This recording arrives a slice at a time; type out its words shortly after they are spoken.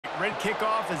red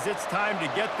kickoff as it's time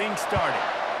to get things started.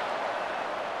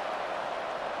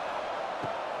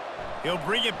 He'll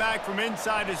bring it back from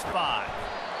inside his 5.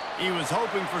 He was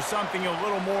hoping for something a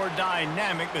little more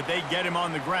dynamic, but they get him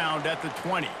on the ground at the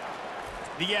 20.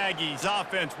 The Aggies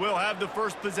offense will have the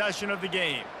first possession of the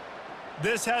game.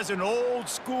 This has an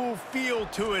old-school feel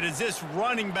to it as this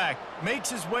running back makes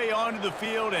his way onto the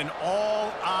field, and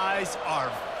all eyes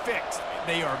are fixed.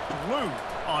 They are glued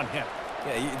on him.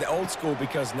 Yeah, the old school,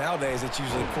 because nowadays it's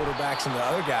usually quarterbacks and the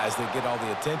other guys that get all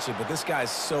the attention, but this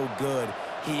guy's so good.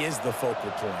 He is the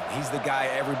focal point. He's the guy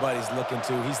everybody's looking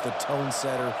to. He's the tone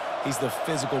setter. He's the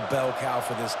physical bell cow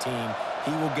for this team.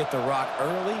 He will get the rock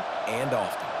early and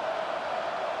often.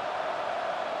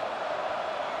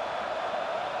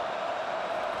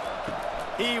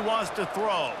 He wants to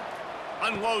throw.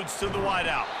 Unloads to the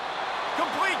wideout.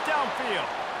 Complete downfield.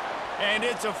 And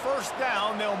it's a first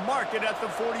down. They'll mark it at the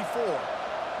 44.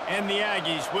 And the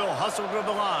Aggies will hustle to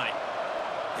the line.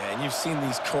 Yeah, and you've seen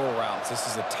these curl routes. This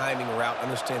is a timing route.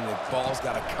 Understanding the ball's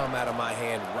got to come out of my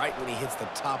hand right when he hits the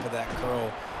top of that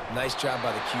curl. Nice job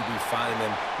by the QB finding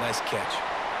him. Nice catch.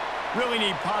 Really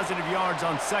need positive yards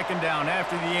on second down.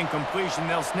 After the incompletion,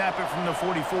 they'll snap it from the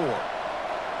 44.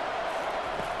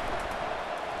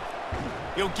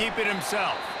 He'll keep it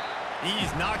himself.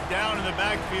 He's knocked down in the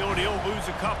backfield. He'll lose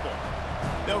a couple.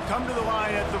 They'll come to the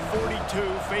line at the 42,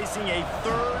 facing a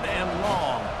 3rd and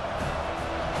long.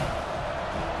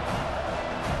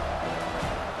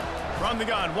 From the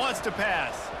gun, wants to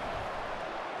pass.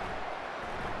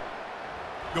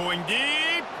 Going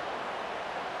deep.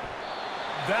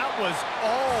 That was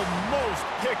almost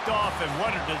picked off, and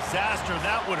what a disaster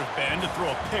that would have been to throw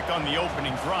a pick on the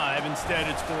opening drive. Instead,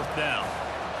 it's 4th down.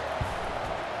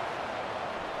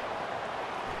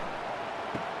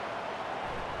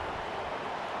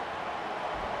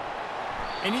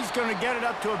 And he's going to get it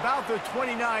up to about the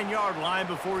 29-yard line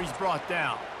before he's brought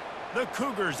down. The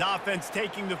Cougars offense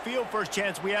taking the field. First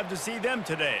chance we have to see them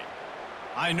today.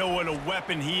 I know what a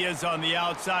weapon he is on the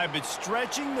outside, but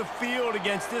stretching the field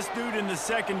against this dude in the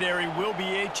secondary will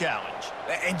be a challenge.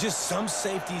 And just some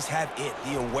safeties have it,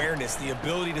 the awareness, the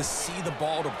ability to see the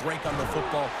ball, to break on the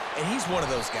football, and he's one of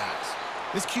those guys.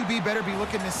 This QB better be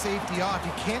looking this safety off.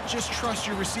 You can't just trust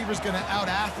your receiver's going to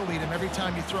out-athlete him every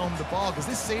time you throw him the ball, because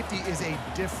this safety is a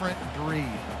different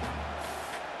breed.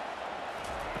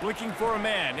 Looking for a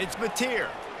man. It's Mateer.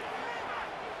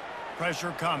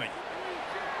 Pressure coming.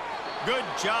 Good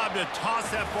job to toss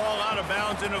that ball out of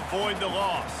bounds and avoid the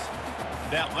loss.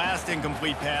 That last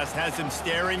incomplete pass has him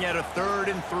staring at a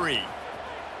 3rd and 3.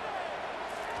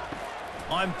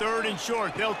 On 3rd and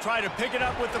short, they'll try to pick it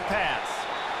up with the pass.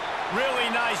 Really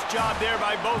nice job there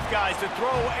by both guys to throw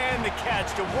and the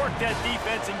catch to work that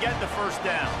defense and get the first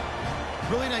down.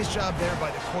 Really nice job there by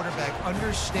the quarterback,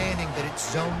 understanding that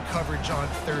it's zone coverage on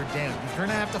 3rd down. You're going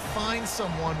to have to find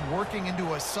someone working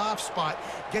into a soft spot,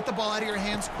 get the ball out of your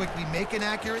hands quickly, make an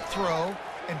accurate throw,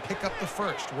 and pick up the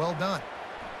first. Well done.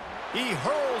 He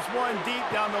hurls one deep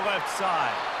down the left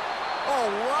side. Oh,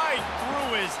 right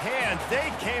through his hands.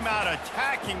 They came out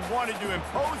attacking, wanted to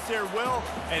impose their will,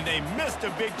 and they missed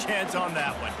a big chance on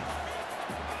that one.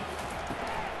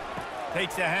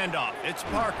 Takes the handoff. It's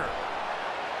Parker.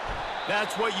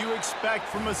 That's what you expect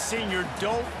from a senior.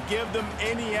 Don't give them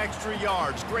any extra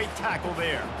yards. Great tackle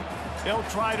there. They'll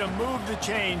try to move the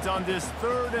chains on this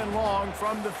 3rd and long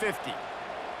from the 50.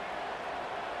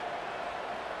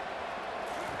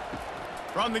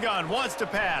 From the gun, wants to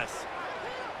pass.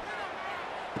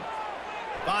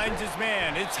 Finds his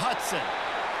man. It's Hudson.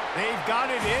 They've got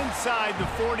it inside the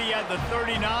 40 at the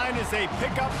 39 as they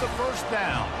pick up the first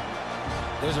down.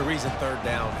 There's a reason 3rd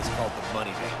down is called the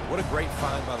money down. What a great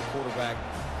find by the quarterback.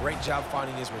 Great job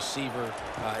finding his receiver.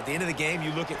 At the end of the game,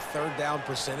 you look at 3rd down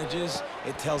percentages.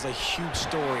 It tells a huge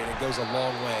story, and it goes a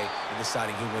long way in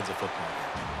deciding who wins a football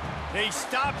game. They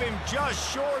stop him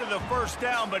just short of the first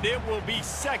down, but it will be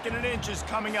 2nd and inches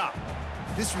coming up.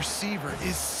 This receiver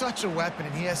is such a weapon,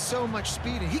 and he has so much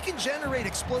speed, and he can generate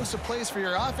explosive plays for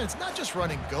your offense, not just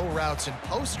running go routes and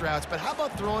post routes, but how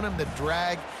about throwing him the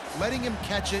drag, letting him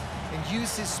catch it, and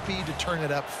use his speed to turn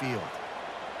it upfield.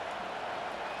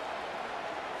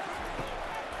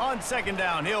 On 2nd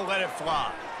down, he'll let it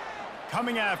fly.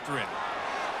 Coming after him.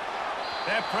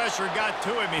 That pressure got to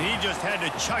him, and he just had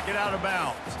to chuck it out of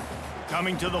bounds.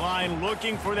 Coming to the line,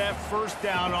 looking for that first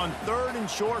down on 3rd and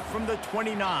short from the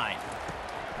 29.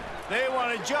 They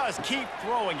want to just keep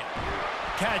throwing it.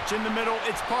 Catch in the middle,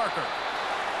 it's Parker.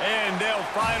 And they'll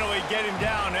finally get him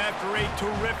down after a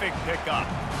terrific pickup.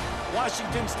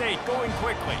 Washington State going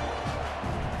quickly.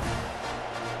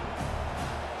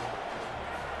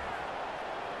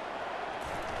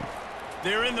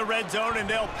 They're in the red zone, and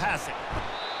they'll pass it.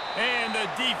 And the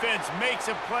defense makes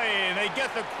a play, and they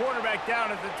get the quarterback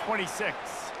down at the 26.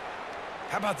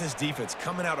 How about this defense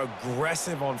coming out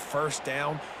aggressive on first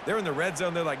down? They're in the red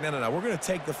zone. They're like, no, we're going to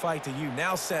take the fight to you.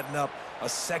 Now setting up a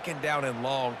second down and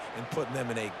long and putting them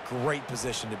in a great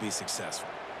position to be successful.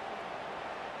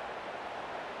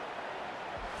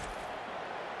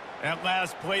 That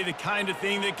last play, the kind of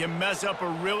thing that can mess up a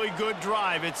really good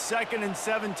drive. It's 2nd and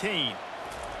 17.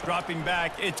 Dropping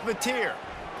back, it's Mateer.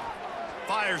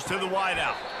 Fires to the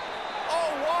wideout.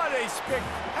 Oh, what a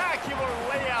spectacular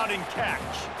layout and catch.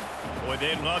 Boy,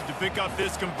 they'd love to pick up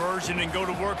this conversion and go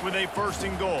to work with a 1st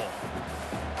and goal.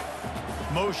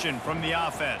 Motion from the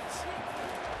offense.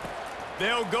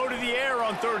 They'll go to the air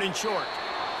on 3rd and short.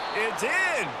 It's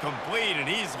incomplete, and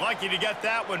he's lucky to get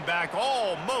that one back,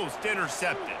 almost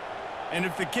intercepted. And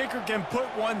if the kicker can put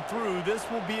one through, this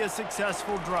will be a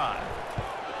successful drive.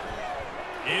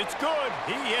 It's good.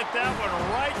 He hit that one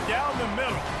right down the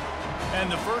middle.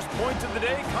 And the first points of the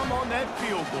day come on that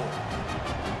field goal.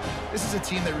 This is a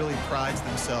team that really prides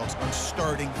themselves on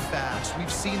starting fast.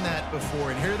 We've seen that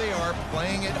before, and here they are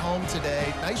playing at home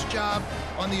today. Nice job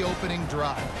on the opening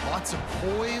drive. Lots of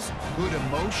poise, good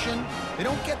emotion. They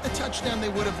don't get the touchdown they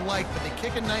would have liked, but they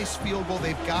kick a nice field goal.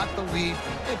 They've got the lead.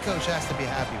 Head coach has to be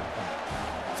happy with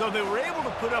that. So they were able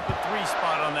to put up a 3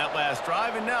 spot on that last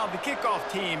drive, and now the kickoff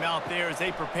team out there as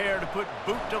they prepare to put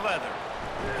boot to leather.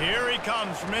 Here he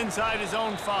comes from inside his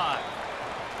own 5.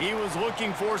 He was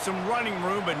looking for some running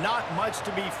room, but not much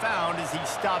to be found as he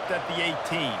stopped at the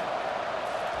 18.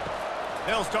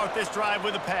 They'll start this drive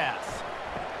with a pass.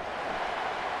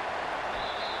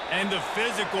 And the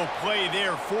physical play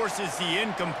there forces the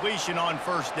incompletion on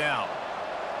 1st down.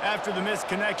 After the missed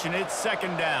connection, it's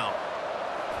 2nd down.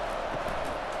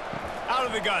 Out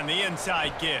of the gun, the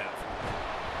inside give.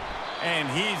 And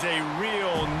he's a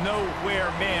real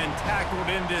nowhere man tackled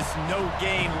in this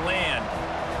no-gain land.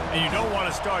 And you don't want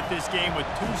to start this game with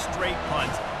 2 straight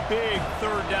punts. Big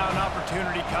 3rd down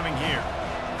opportunity coming here.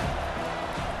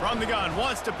 From the gun,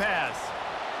 wants to pass.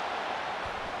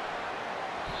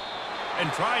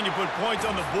 And trying to put points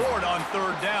on the board on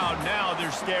 3rd down. Now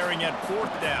they're staring at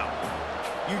 4th down.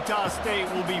 Utah State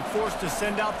will be forced to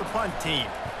send out the punt team.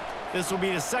 This will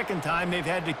be the 2nd time they've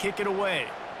had to kick it away.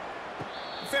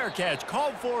 Fair catch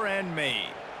called for and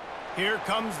made. Here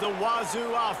comes the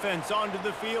Wazoo offense onto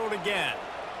the field again.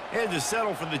 They had to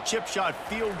settle for the chip shot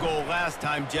field goal last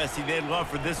time, Jesse. They'd love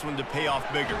for this one to pay off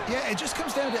bigger. Yeah, it just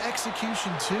comes down to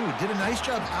execution, too. Did a nice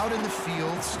job out in the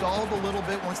field, stalled a little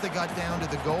bit once they got down to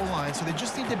the goal line, so they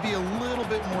just need to be a little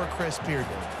bit more crisp here,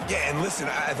 Dave. Yeah, and listen,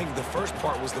 I think the first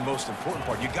part was the most important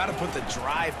part. You got to put the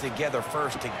drive together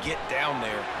first to get down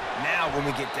there. Now, when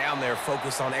we get down there,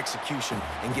 focus on execution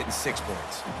and getting 6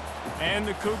 points. And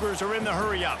the Cougars are in the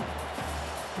hurry-up.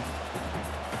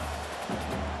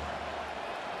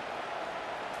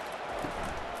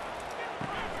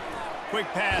 Quick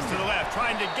pass to the left,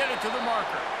 trying to get it to the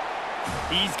marker.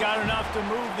 He's got enough to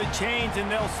move the chains,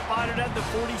 and they'll spot it at the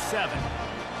 47.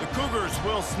 The Cougars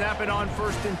will snap it on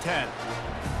 1st and 10.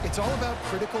 It's all about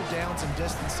critical downs and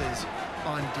distances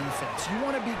on defense. You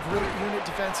want to be great unit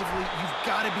defensively, you've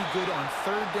got to be good on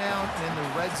 3rd down and in the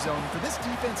red zone. For this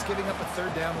defense giving up a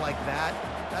 3rd down like that,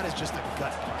 that is just a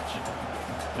gut punch.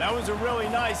 That was a really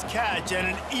nice catch and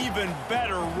an even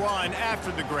better run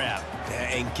after the grab.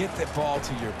 And get the ball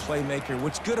to your playmaker.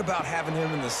 What's good about having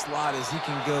him in the slot is he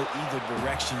can go either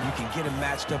direction. You can get him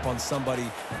matched up on somebody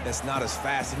that's not as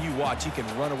fast, and you watch, he can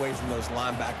run away from those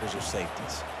linebackers or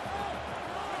safeties.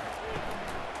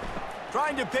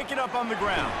 Trying to pick it up on the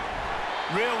ground.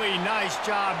 Really nice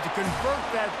job to convert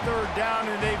that 3rd down,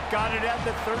 and they've got it at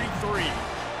the 33.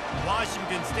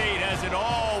 Washington State has it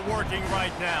all working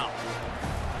right now.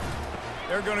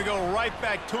 They're going to go right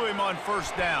back to him on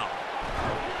 1st down.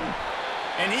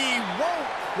 And he won't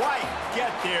quite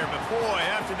get there, but boy,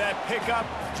 after that pickup,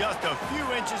 just a few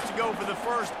inches to go for the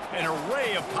 1st, an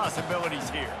array of possibilities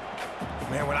here.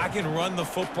 Man, when I can run the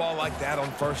football like that on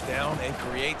 1st down and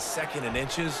create 2nd and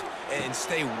inches and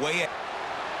stay way...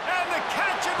 And the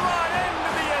catch and run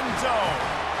into the end zone.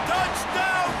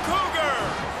 Touchdown,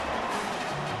 Cougars!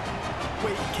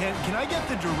 Wait, can I get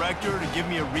the director to give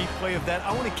me a replay of that?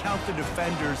 I want to count the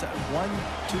defenders. 1,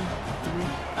 2, 3.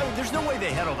 I mean, there's no way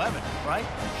they had 11, right?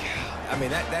 I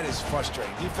mean, that is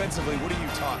frustrating. Defensively, what are you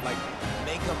taught? Like,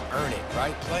 make them earn it,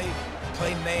 right? Play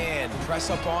man,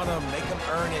 press up on them, make them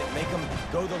earn it, make them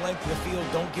go the length of the field,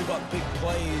 don't give up big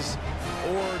plays,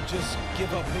 or just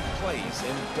give up big plays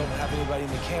and don't have anybody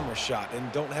in the camera shot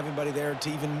and don't have anybody there to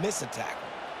even miss a tackle.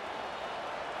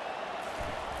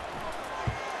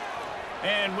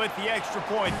 And with the extra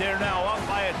point, they're now up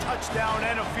by a touchdown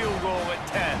and a field goal at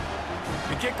 10.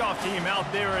 The kickoff team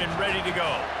out there and ready to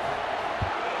go.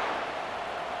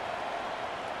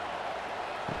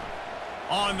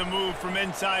 On the move from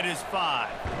inside his 5.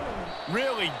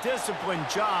 Really disciplined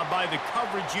job by the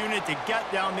coverage unit to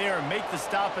get down there and make the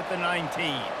stop at the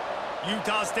 19.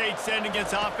 Utah State sending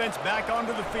its offense back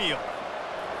onto the field.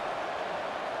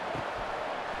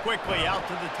 Quickly out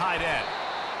to the tight end.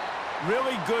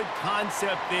 Really good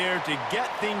concept there to get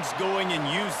things going and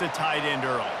use the tight end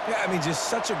early. Yeah, I mean, just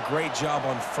such a great job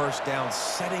on first down,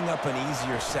 setting up an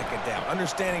easier second down.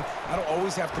 Understanding I don't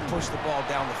always have to push the ball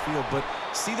down the field, but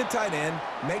see the tight end,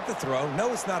 make the throw.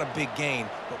 No, it's not a big gain,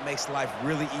 but makes life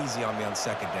really easy on me on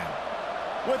second down.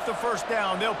 With the first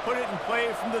down, they'll put it in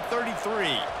play from the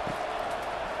 33.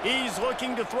 He's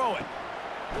looking to throw it.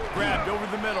 Grabbed over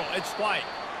the middle. It's White.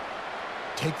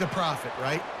 Take the profit,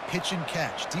 right? Pitch and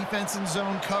catch. Defense in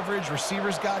zone coverage.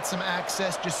 Receivers got some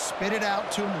access. Just spit it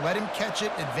out to him. Let him catch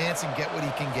it, advance, and get what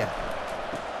he can get.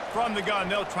 From the gun,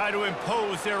 they'll try to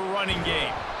impose their running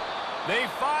game. They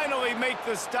finally make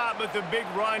the stop, but the big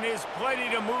run is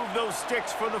plenty to move those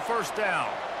sticks for the first down.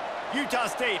 Utah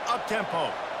State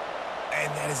up-tempo. And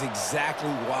that is exactly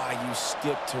why you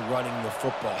stick to running the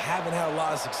football. Haven't had a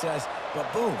lot of success,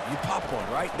 but boom, you pop one,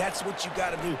 right? That's what you got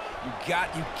to do.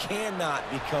 You cannot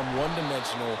become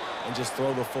one-dimensional and just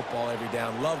throw the football every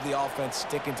down. Love the offense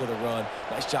sticking to the run.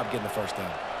 Nice job getting the first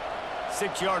down.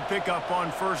 6-yard pickup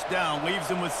on first down leaves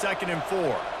them with 2nd and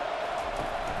 4.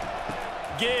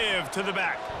 Give to the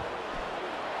back.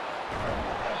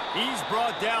 He's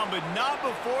brought down, but not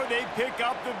before they pick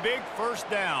up the big first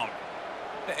down.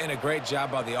 And a great job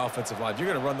by the offensive line. If you're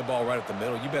going to run the ball right up the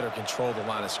middle, you better control the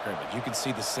line of scrimmage. You can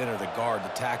see the center, the guard, the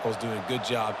tackles doing a good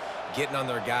job getting on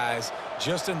their guys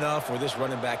just enough where this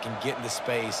running back can get into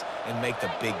space and make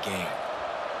the big gain.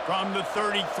 From the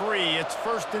 33, it's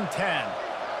 1st and 10.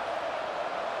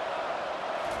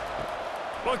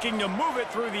 Looking to move it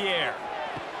through the air.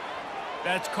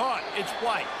 That's caught. It's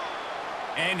White.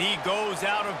 And he goes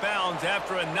out of bounds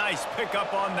after a nice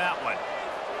pickup on that one.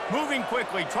 Moving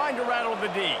quickly, trying to rattle the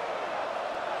D.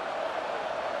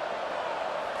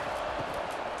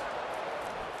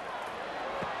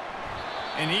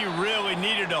 And he really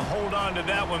needed to hold on to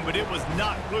that one, but it was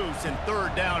not loose, and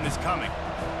 3rd down is coming.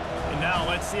 And now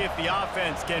let's see if the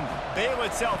offense can bail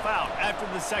itself out after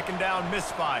the 2nd down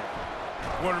misfire.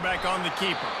 Quarterback on the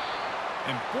keeper.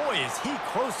 And boy, is he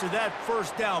close to that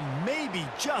first down, maybe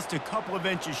just a couple of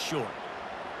inches short.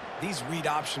 These read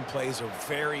option plays are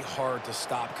very hard to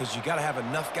stop because you got to have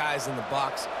enough guys in the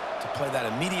box to play that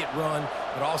immediate run,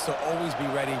 but also always be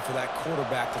ready for that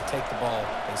quarterback to take the ball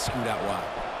and scoot out wide.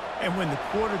 And when the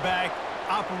quarterback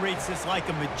operates this like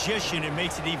a magician, it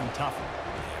makes it even tougher.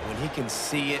 When he can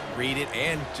see it, read it,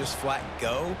 and just flat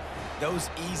go,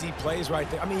 those easy plays right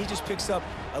there. I mean, he just picks up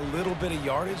a little bit of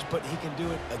yardage, but he can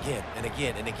do it again and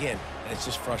again and again, and it's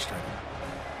just frustrating.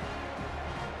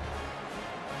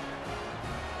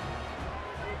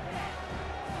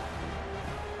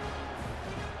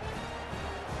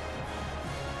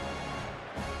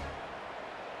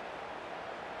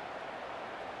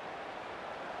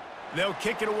 They'll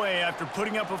kick it away after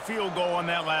putting up a field goal on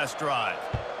that last drive.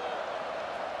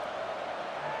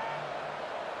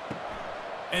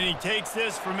 And he takes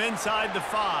this from inside the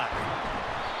 5.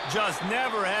 Just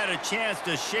never had a chance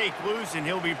to shake loose, and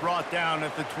he'll be brought down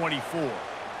at the 24.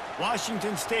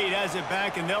 Washington State has it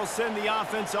back, and they'll send the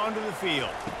offense onto the field.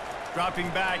 Dropping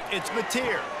back, it's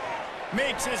Mateer.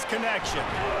 Makes his connection.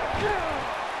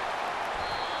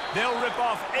 They'll rip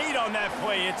off 8 on that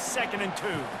play. It's 2nd and 2.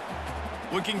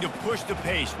 Looking to push the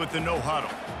pace with the no huddle.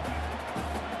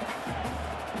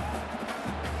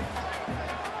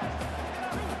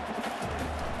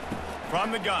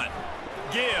 From the gun.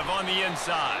 Give on the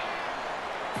inside.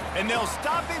 And they'll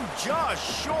stop him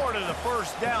just short of the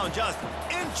first down, just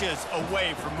inches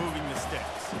away from moving the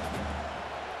sticks.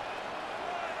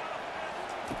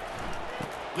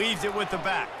 Leaves it with the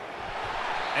back.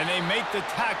 And they make the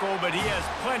tackle, but he has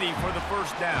plenty for the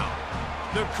first down.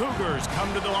 The Cougars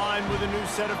come to the line with a new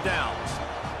set of downs.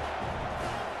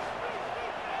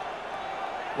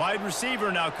 Wide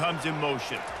receiver now comes in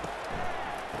motion.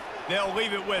 They'll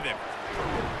leave it with him.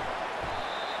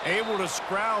 Able to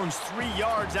scrounge 3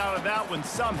 yards out of that one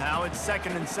somehow. It's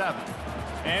 2nd and 7.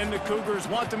 And the Cougars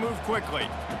want to move quickly.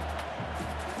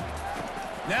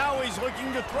 Now he's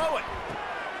looking to throw it.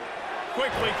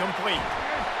 Quickly complete.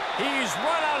 He's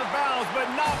run out of bounds, but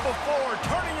not before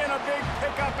turning in a big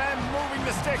pickup and moving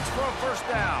the sticks for a first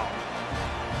down.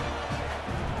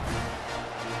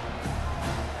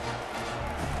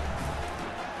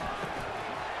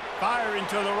 Firing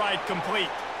to the right,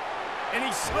 complete. And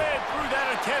he slid through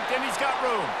that attempt, and he's got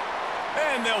room.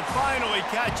 And they'll finally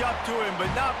catch up to him,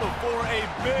 but not before a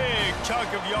big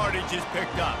chunk of yardage is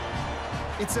picked up.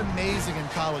 It's amazing in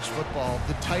college football,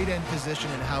 the tight end position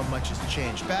and how much has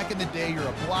changed. Back in the day, you're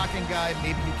a blocking guy,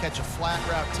 maybe you catch a flat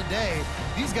route. Today,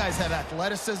 these guys have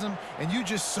athleticism, and you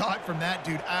just saw it from that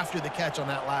dude after the catch on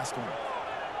that last one.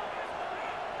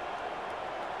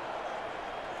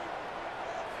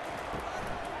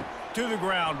 To the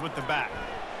ground with the back.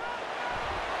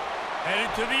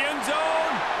 Headed to the end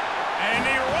zone, and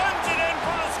he runs it in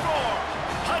for the score.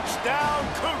 Touchdown,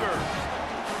 Cougars.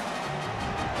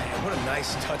 Man, what a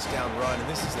nice touchdown run, and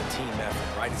this is a team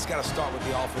effort, right? It's got to start with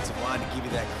the offensive line to give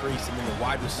you that crease, and then the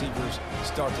wide receivers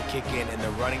start to kick in, and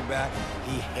the running back,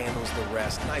 he handles the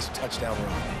rest. Nice touchdown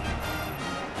run.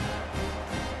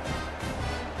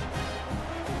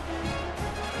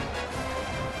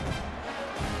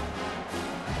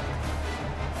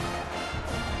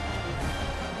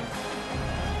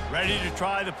 Ready to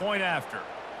try the point after.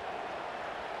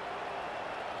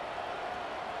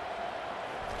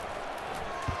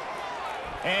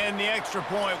 And the extra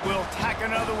point will tack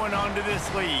another one onto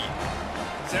this lead.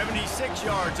 76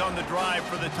 yards on the drive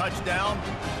for the touchdown.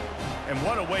 And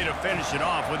what a way to finish it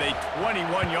off with a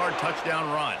 21-yard touchdown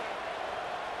run.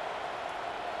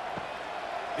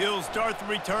 He'll start the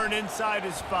return inside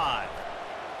his 5.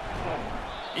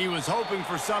 He was hoping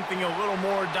for something a little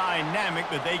more dynamic,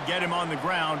 but they get him on the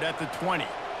ground at the 20.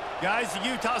 Guys, the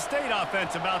Utah State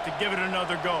offense about to give it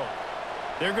another go.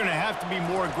 They're going to have to be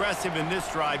more aggressive in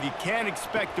this drive. You can't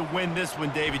expect to win this one,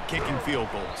 David, kicking field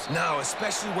goals. No,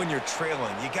 especially when you're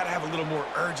trailing. You got to have a little more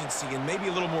urgency and maybe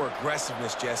a little more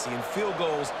aggressiveness, Jesse, and field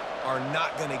goals are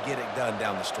not going to get it done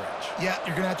down the stretch. Yeah,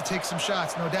 you're going to have to take some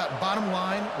shots, no doubt. Bottom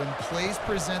line, when plays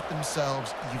present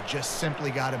themselves, you've just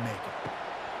simply got to make it.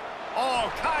 All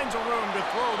kinds of room to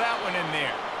throw that one in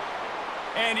there.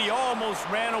 And he almost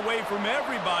ran away from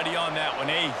everybody on that one.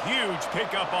 A huge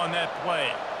pickup on that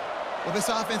play. Well, this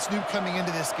offense knew coming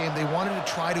into this game they wanted to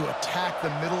try to attack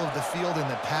the middle of the field in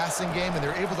the passing game, and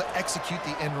they're able to execute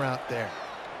the in route there.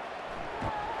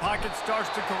 Pocket starts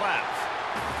to collapse.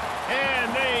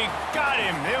 And they got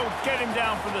him. They'll get him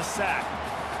down for the sack.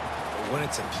 When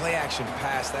it's a play-action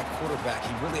pass, that quarterback,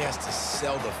 he really has to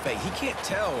sell the fake. He can't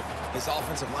tell his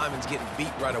offensive lineman's getting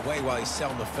beat right away while he's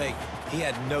selling the fake. He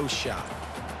had no shot.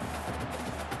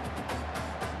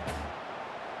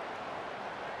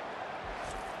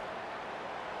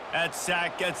 That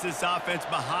sack gets this offense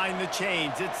behind the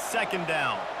chains. It's second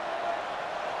down.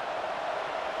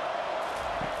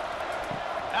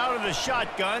 Out of the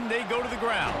shotgun, they go to the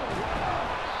ground.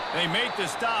 They make the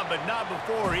stop, but not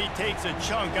before he takes a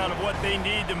chunk out of what they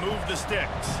need to move the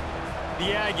sticks.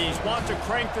 The Aggies want to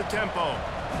crank the tempo.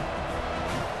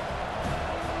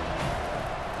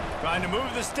 Trying to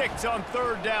move the sticks on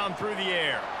third down through the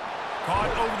air.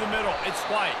 Caught over the middle. It's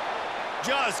White.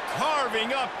 Just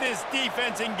carving up this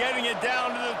defense and getting it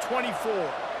down to the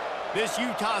 24. This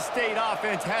Utah State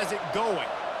offense has it going.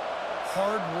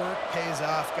 Hard work pays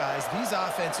off, guys. These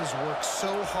offenses work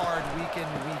so hard week in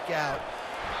and week out,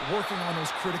 working on those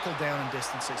critical down and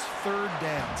distances, third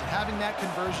downs. And having that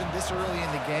conversion this early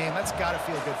in the game, that's got to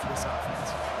feel good for this offense.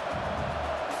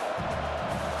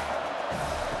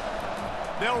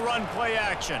 They'll run play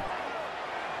action.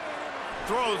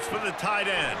 Throws for the tight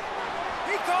end.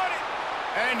 He caught it,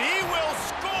 and he will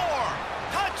score.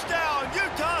 Touchdown,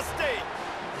 Utah State.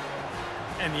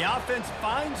 And the offense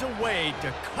finds a way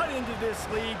to cut into this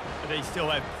lead, but they still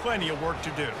have plenty of work to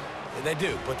do. They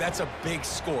do, but that's a big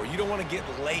score. You don't want to get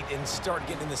late and start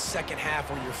getting in the second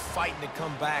half where you're fighting to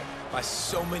come back by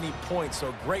so many points.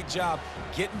 So great job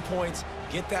getting points,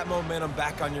 get that momentum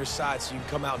back on your side so you can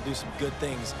come out and do some good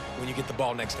things when you get the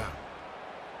ball next time.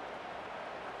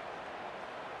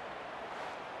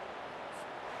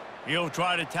 He'll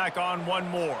try to tack on one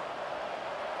more.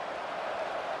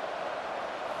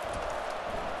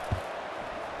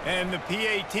 And the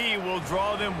PAT will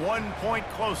draw them 1 point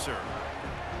closer.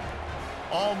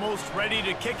 Almost ready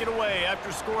to kick it away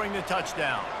after scoring the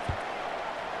touchdown.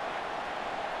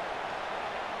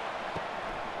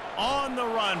 On the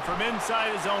run from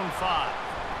inside his own 5.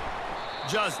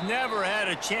 Just never had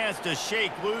a chance to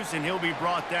shake loose, and he'll be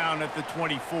brought down at the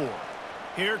 24.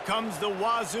 Here comes the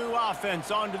Wazoo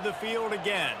offense onto the field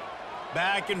again.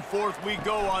 Back and forth we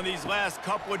go on these last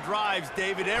couple of drives,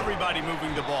 David. Everybody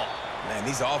moving the ball. Man,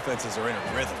 these offenses are in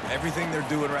a rhythm. Everything they're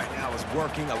doing right now is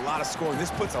working, a lot of scoring.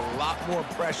 This puts a lot more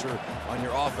pressure on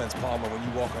your offense, Palmer, when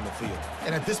you walk on the field.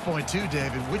 And at this point, too,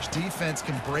 David, which defense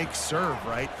can break serve,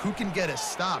 right? Who can get a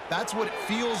stop? That's what it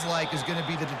feels like is going to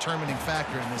be the determining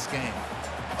factor in this game.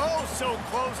 Oh, so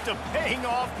close to paying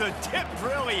off. The tip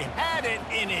really had it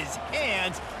in his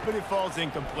hands, but it falls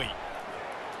incomplete.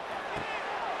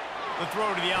 The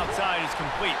throw to the outside is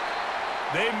complete.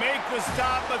 They make the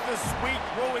stop, but the sweet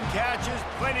throw and catch is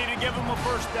plenty to give them a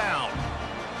first down.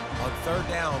 On third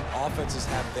down, offenses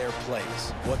have their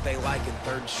plays. What they like in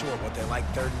third and short, what they like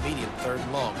third and medium, third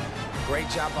and long. Great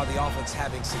job by the offense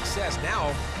having success.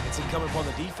 Now, it's incumbent upon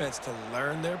the defense to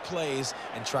learn their plays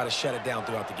and try to shut it down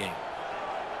throughout the game.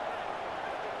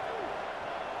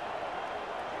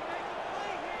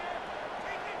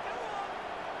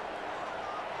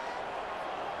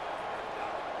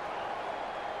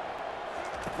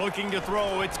 Looking to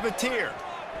throw, it's Mateer.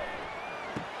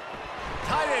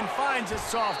 Tight end finds a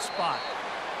soft spot.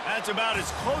 That's about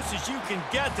as close as you can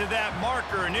get to that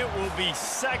marker, and it will be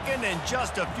second and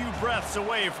just a few breaths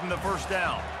away from the first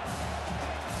down.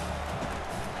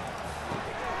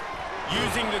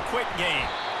 Using the quick game.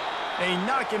 They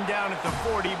knock him down at the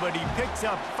 40, but he picks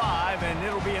up 5, and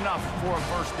it'll be enough for a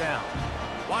first down.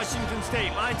 Washington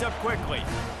State lines up quickly.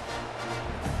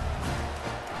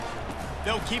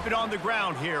 They'll keep it on the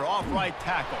ground here, off right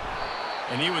tackle.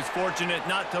 And he was fortunate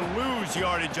not to lose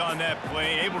yardage on that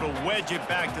play, able to wedge it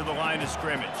back to the line of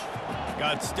scrimmage.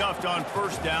 Got stuffed on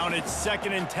first down. It's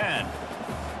 2nd and 10.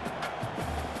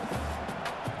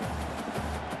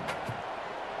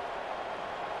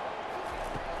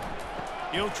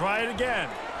 He'll try it again.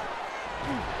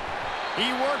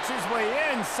 He works his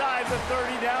way inside the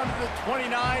 30 down to the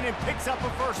 29 and picks up a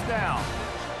first down.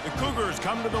 The Cougars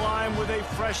come to the line with a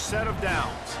fresh set of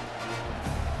downs.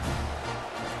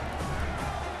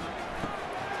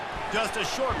 Just a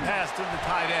short pass to the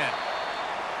tight end.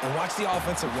 And watch the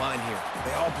offensive line here.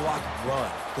 They all block run.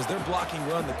 Because they're blocking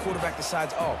run, the quarterback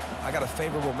decides, oh, I got a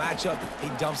favorable matchup. He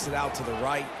dumps it out to the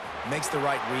right, makes the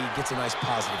right read, gets a nice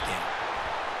positive gain.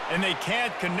 And they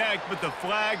can't connect, but the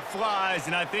flag flies,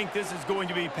 and I think this is going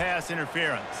to be pass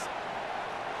interference.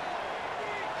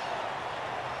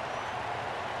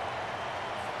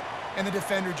 And the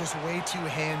defender just way too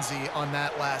handsy on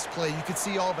that last play. You could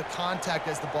see all the contact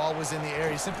as the ball was in the air.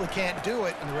 You simply can't do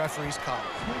it, and the referee's caught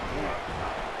it.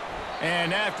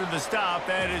 And after the stop,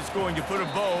 that is going to put a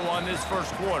bow on this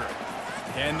first quarter.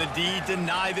 Can the D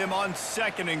deny them on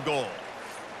 2nd and goal?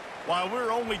 While we're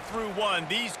only through one,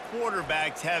 these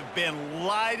quarterbacks have been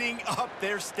lighting up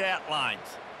their stat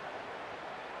lines.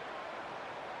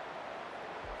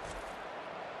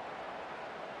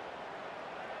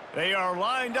 They are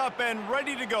lined up and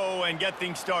ready to go and get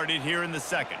things started here in the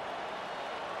second.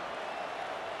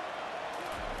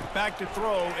 Back to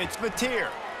throw, it's Mateer.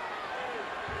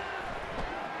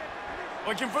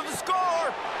 Looking for the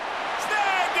score.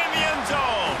 Snagged in the end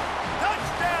zone.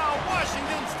 Touchdown,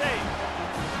 Washington State.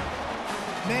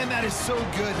 Man, that is so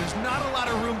good. There's not a lot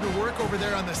of room to work over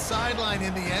there on the sideline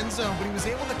in the end zone, but he was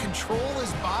able to control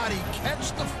his body,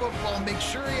 catch the football, make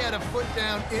sure he had a foot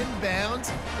down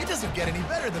inbounds. It doesn't get any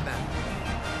better than that.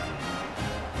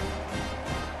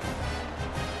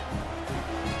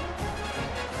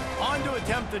 On to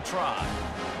attempt the try.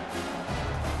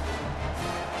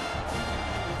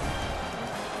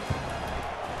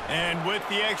 And with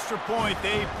the extra point,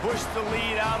 they push the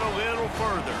lead out a little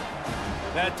further.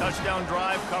 That touchdown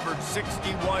drive covered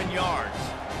 61 yards.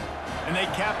 And they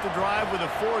capped the drive with a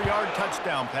 4-yard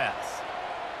touchdown pass.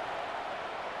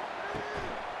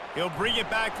 He'll bring it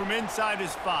back from inside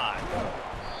his 5.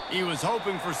 He was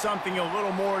hoping for something a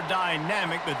little more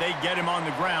dynamic, but they get him on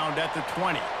the ground at the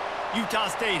 20. Utah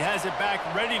State has it back,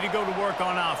 ready to go to work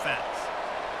on offense.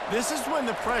 This is when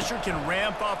the pressure can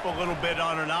ramp up a little bit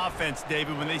on an offense,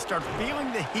 David, when they start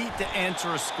feeling the heat to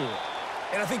answer a score.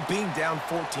 And I think being down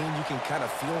 14, you can kind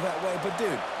of feel that way. But,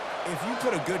 dude, if you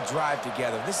put a good drive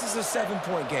together, this is a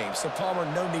 7-point game, so Palmer,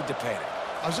 no need to panic.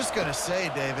 I was just going to say,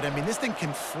 David, I mean, this thing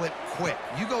can flip quick.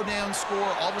 You go down, score,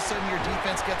 all of a sudden your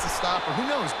defense gets a stop, or who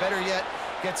knows, better yet,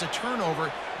 gets a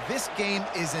turnover. This game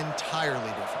is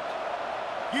entirely different.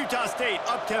 Utah State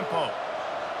up-tempo.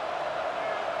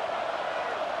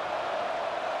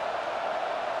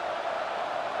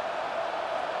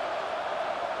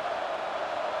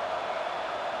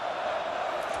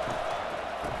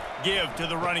 Give to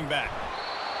the running back.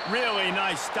 Really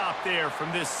nice stop there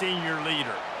from this senior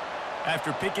leader.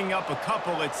 After picking up a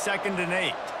couple at 2nd and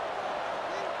 8.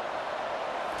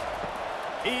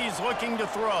 He's looking to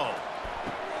throw.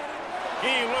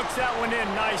 He looks that one in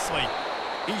nicely.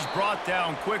 He's brought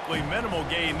down quickly. Minimal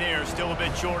gain there, still a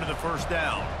bit short of the first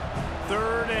down.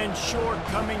 3rd and short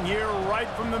coming here right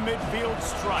from the midfield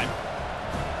stripe.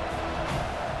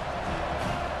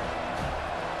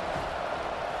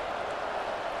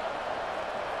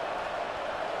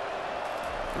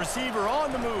 Receiver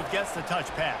on the move gets the touch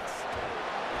pass.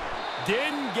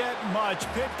 Didn't get much,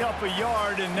 picked up a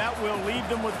yard, and that will leave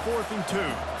them with 4th and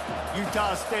 2.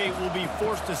 Utah State will be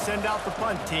forced to send out the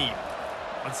punt team.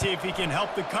 Let's see if he can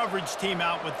help the coverage team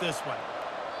out with this one.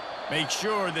 Make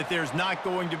sure that there's not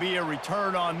going to be a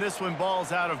return on this one.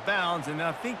 Ball's out of bounds, and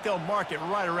I think they'll mark it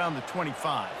right around the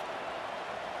 25.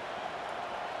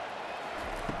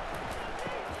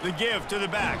 The give to the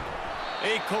back.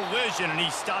 A collision, and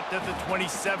he stopped at the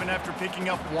 27 after picking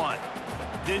up 1.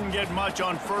 Didn't get much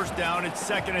on 1st down. It's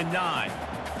 2nd and 9.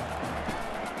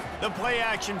 The play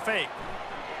action fake.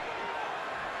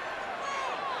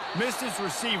 Missed his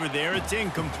receiver there. It's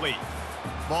incomplete.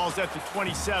 Ball's at the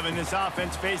 27. This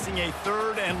offense facing a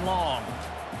 3rd and long.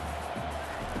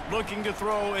 Looking to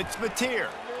throw. It's Mateer.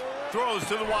 Throws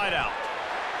to the wideout.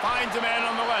 Finds a man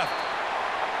on the left.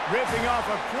 Ripping off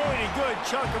a pretty good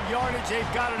chunk of yardage.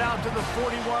 They've got it out to the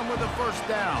 41 with a 1st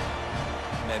down.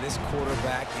 Man, this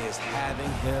quarterback is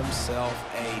having himself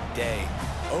a day.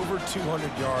 Over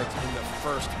 200 yards in the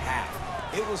 1st half.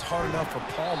 It was hard enough for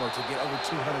Palmer to get over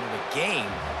 200 in a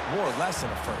game, more or less in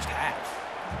the 1st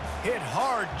half. Hit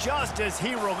hard just as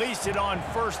he released it on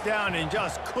 1st down and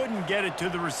just couldn't get it to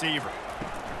the receiver.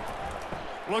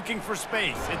 Looking for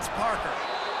space. It's Parker.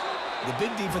 The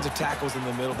big defensive tackles in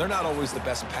the middle, they're not always the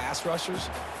best pass rushers,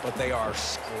 but they are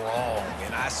strong,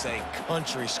 and I say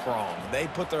country strong. They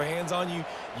put their hands on you,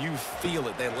 you feel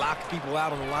it. They lock people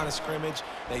out on the line of scrimmage.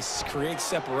 They create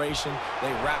separation.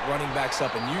 They wrap running backs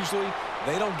up, and usually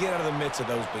they don't get out of the midst of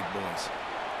those big boys.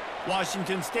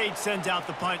 Washington State sends out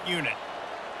the punt unit.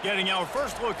 Getting our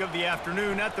first look of the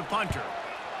afternoon at the punter.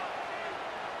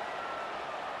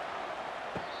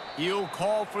 He'll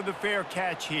call for the fair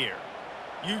catch here.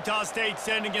 Utah State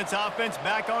sending its offense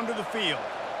back onto the field.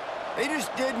 They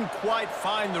just didn't quite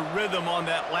find the rhythm on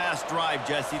that last drive,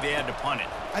 Jesse. They had to punt it.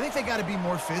 I think they got to be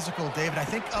more physical, David. I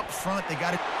think up front they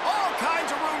got to... All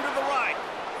kinds of room to the right.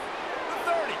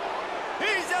 The 30.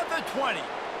 He's at the 20.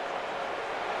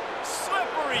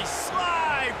 Slippery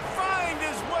slide. Find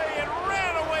his way and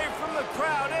ran away from the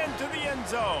crowd into the end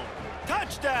zone.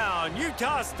 Touchdown,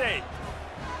 Utah State.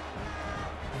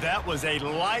 That was a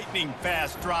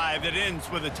lightning-fast drive that ends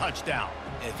with a touchdown.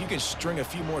 And if you can string a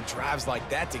few more drives like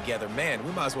that together, man,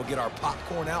 we might as well get our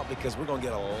popcorn out because we're going to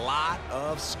get a lot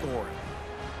of scoring.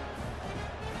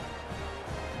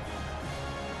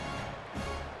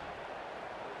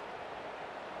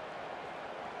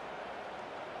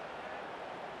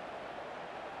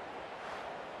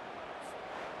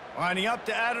 Lining up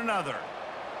to add another.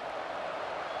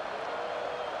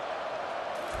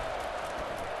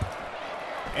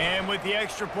 And with the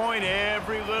extra point,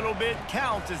 every little bit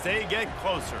counts as they get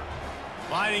closer.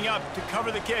 Lining up to cover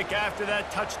the kick after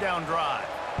that touchdown drive.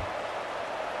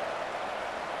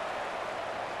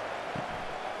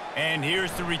 And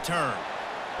here's the return.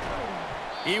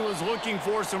 He was looking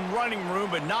for some running room,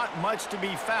 but not much to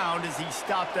be found as he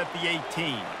stopped at the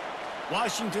 18.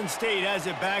 Washington State has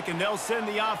it back, and they'll send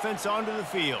the offense onto the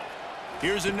field.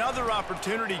 Here's another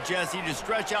opportunity, Jesse, to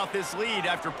stretch out this lead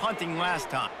after punting last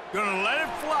time. Gonna let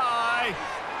it fly.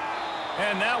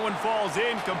 And that one falls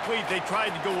incomplete. They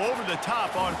tried to go over the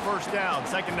top on 1st down.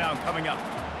 2nd down coming up.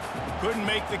 Couldn't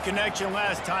make the connection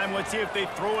last time. Let's see if they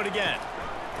throw it again.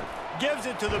 Gives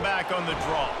it to the back on the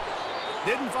draw.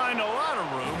 Didn't find a lot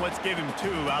of room. Let's give him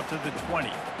 2 out to the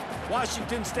 20.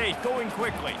 Washington State going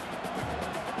quickly.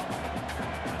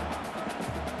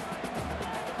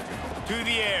 To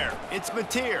the air. It's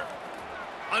Mateer.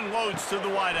 Unloads to the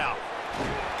wideout.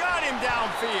 Got him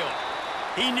downfield.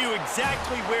 He knew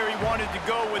exactly where he wanted to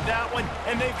go with that one,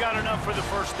 and they've got enough for the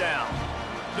 1st down.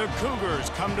 The Cougars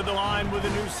come to the line with a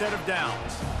new set of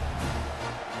downs.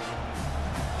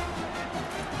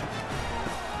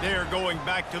 They're going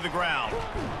back to the ground.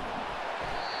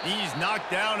 He's knocked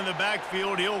down in the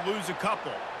backfield. He'll lose a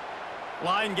couple.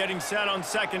 Line getting set on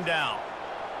 2nd down.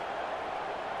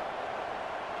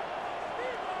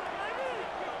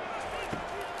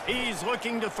 He's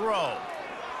looking to throw.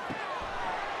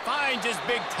 Finds his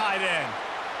big tight end.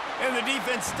 And the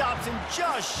defense stops him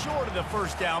just short of the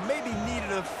 1st down. Maybe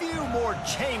needed a few more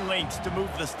chain links to move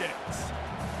the sticks.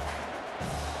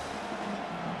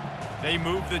 They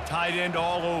move the tight end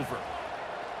all over.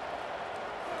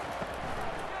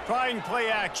 Trying play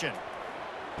action.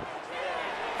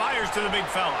 Fires to the big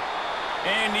fella.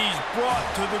 And he's brought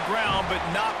to the ground, but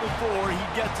not before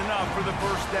he gets enough for the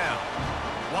 1st down.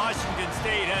 Washington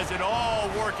State has it all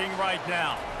working right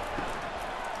now.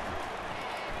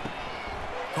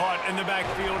 Caught in the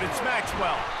backfield, it's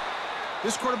Maxwell.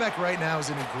 This quarterback right now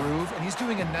is in a groove, and he's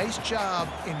doing a nice job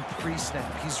in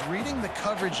pre-snap. He's reading the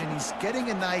coverage, and he's getting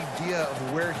an idea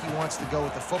of where he wants to go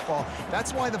with the football.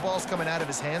 That's why the ball's coming out of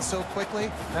his hands so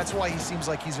quickly. That's why he seems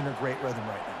like he's in a great rhythm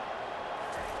right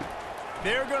now.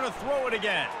 They're going to throw it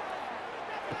again.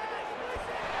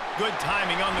 Good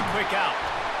timing on the quick out.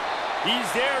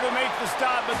 He's there to make the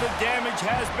stop, but the damage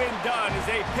has been done as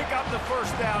they pick up the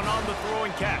first down on the throw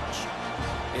and catch.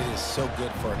 It is so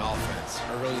good for an offense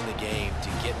early in the game to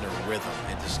get in a rhythm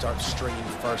and to start stringing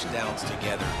first downs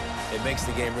together. It makes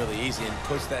the game really easy and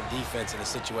puts that defense in a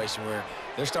situation where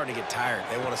they're starting to get tired.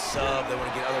 They want to sub. They want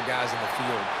to get other guys in the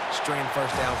field. Stringing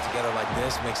first downs together like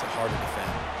this makes it hard to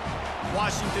defend.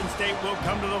 Washington State will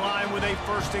come to the line with a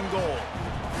 1st and goal.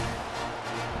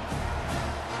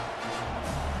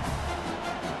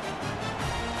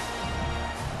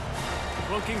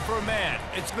 Looking for a man.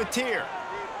 It's Gutier.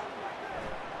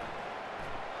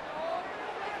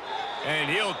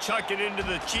 And he'll chuck it into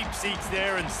the cheap seats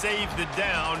there and save the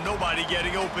down. Nobody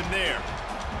getting open there.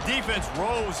 Defense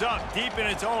rolls up deep in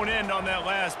its own end on that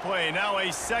last play. Now a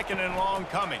 2nd and long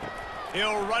coming.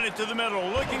 He'll run it to the middle,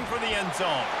 looking for the end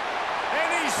zone.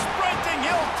 And he's sprinting.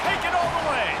 He'll take it all the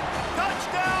way.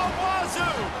 Touchdown,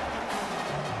 Wazoo!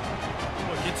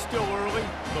 Look, it's still early,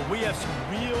 but we have some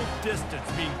real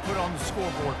distance being put on the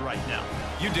scoreboard right now.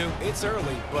 You do. It's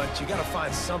early, but you got to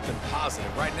find something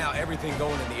positive. Right now, everything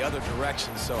going in the other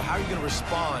direction. So how are you going to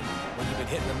respond when you've been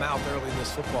hit in the mouth early in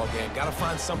this football game? Got to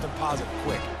find something positive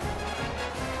quick.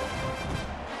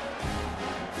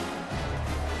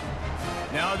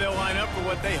 Now they'll line up for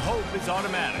what they hope is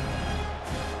automatic.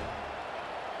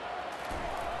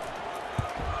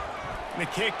 The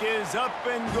kick is up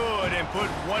and good and put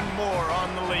one more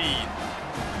on the lead.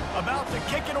 About to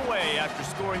kick it away after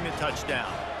scoring the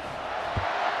touchdown.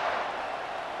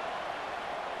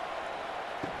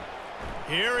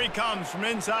 Here he comes from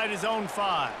inside his own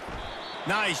 5.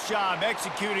 Nice job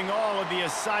executing all of the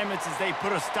assignments as they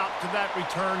put a stop to that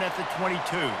return at the 22.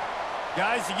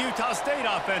 Guys, the Utah State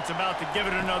offense about to give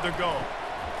it another go.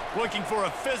 Looking for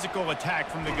a physical attack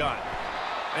from the gun.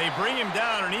 They bring him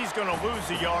down, and he's going to lose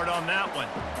a yard on that one.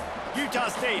 Utah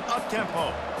State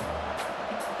up-tempo.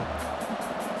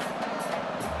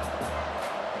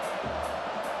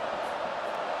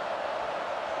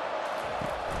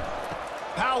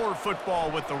 Power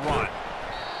football with the run.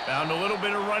 Found a little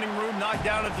bit of running room, knocked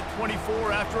down at the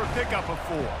 24 after a pickup of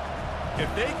 4.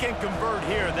 If they can convert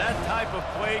here, that type of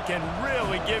play can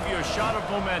really give you a shot of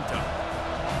momentum.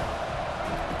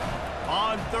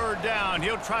 On 3rd down,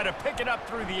 he'll try to pick it up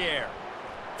through the air.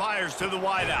 Fires to the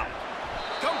wideout.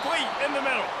 Complete in the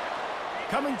middle.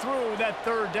 Coming through that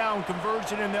 3rd down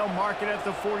conversion, and they'll mark it at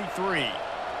the 43.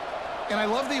 And I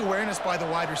love the awareness by the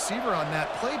wide receiver on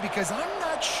that play because I'm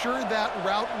not sure that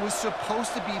route was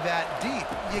supposed to be that deep.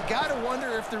 You got to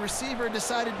wonder if the receiver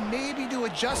decided maybe to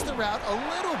adjust the route a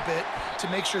little bit to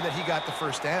make sure that he got the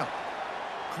first down.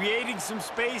 Creating some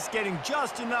space, getting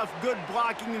just enough good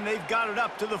blocking, and they've got it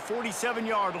up to the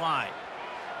 47-yard line.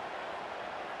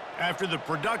 After the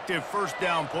productive 1st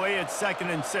down play, it's 2nd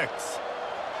and 6.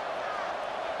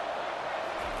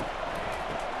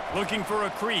 Looking for a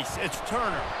crease, it's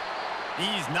Turner.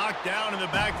 He's knocked down in the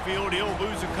backfield. He'll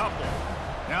lose a couple.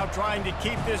 Now trying to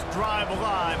keep this drive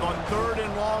alive on 3rd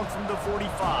and long from the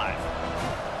 45.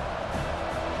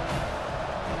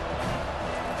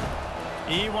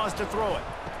 He wants to throw it.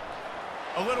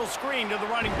 A little screen to the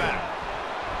running back.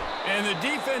 And the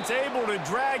defense able to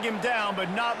drag him down, but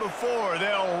not before.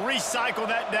 They'll recycle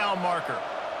that down marker.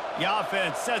 The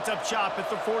offense sets up shop at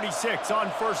the 46 on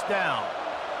 1st down.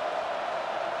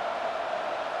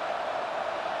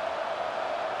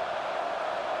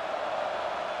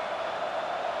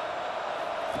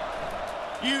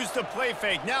 Use the play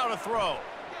fake, now to throw.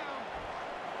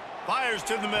 Fires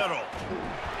to the middle.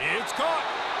 It's caught.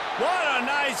 What a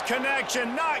nice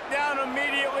connection. Knocked down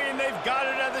immediately, and they've got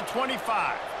it at the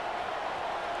 25.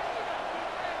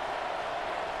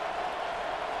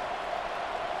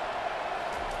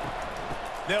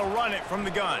 They'll run it from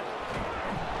the gun.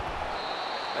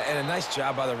 And a nice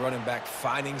job by the running back,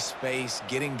 finding space,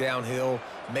 getting downhill,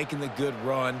 making the good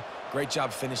run. Great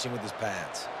job finishing with his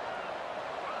pads.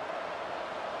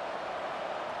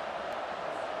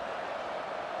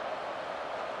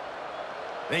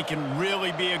 They can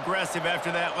really be aggressive after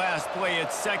that last play.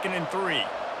 It's 2nd and 3.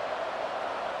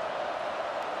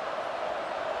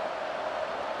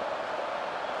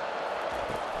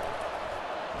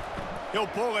 He'll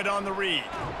pull it on the read.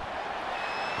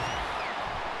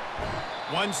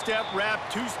 1-step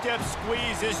wrap, 2-step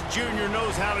squeeze. This junior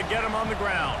knows how to get him on the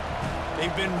ground.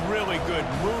 They've been really good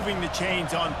moving the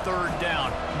chains on third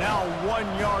down. Now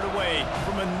 1 yard away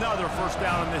from another first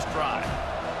down in this drive.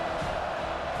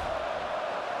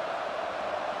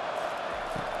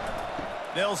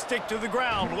 They'll stick to the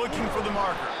ground looking for the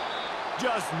marker.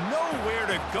 Just nowhere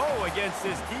to go against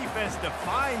this defense to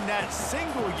find that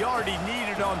single yard he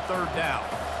needed on third down.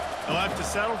 They'll have to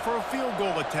settle for a field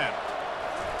goal attempt.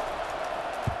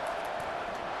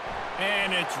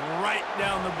 And it's right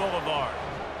down the boulevard.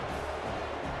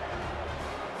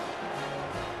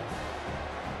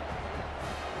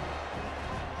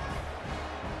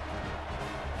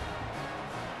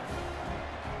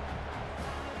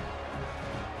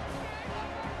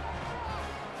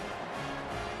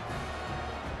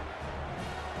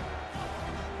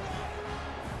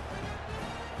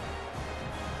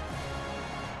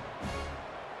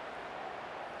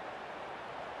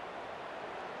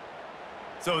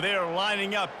 So they're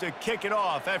lining up to kick it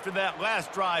off after that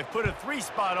last drive. Put a 3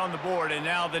 spot on the board, and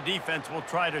now the defense will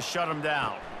try to shut them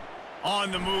down.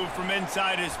 On the move from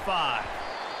inside his 5.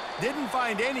 Didn't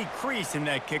find any crease in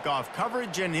that kickoff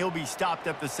coverage, and he'll be stopped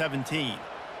at the 17.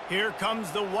 Here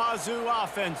comes the Wazoo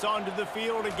offense onto the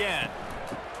field again.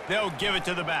 They'll give it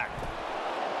to the back.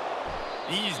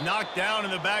 He's knocked down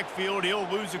in the backfield. He'll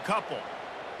lose a couple.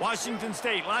 Washington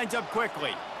State lines up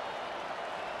quickly.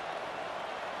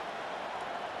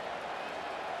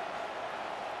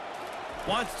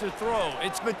 Wants to throw.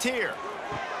 It's Mateer.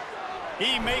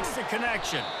 He makes the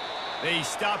connection. They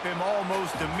stop him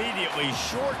almost immediately.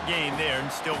 Short gain there,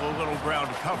 and still a little ground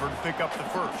to cover to pick up the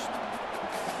first.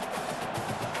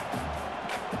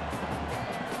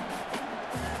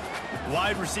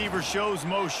 Wide receiver shows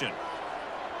motion.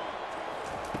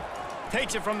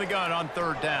 Takes it from the gun on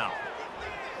third down.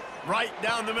 Right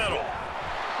down the middle.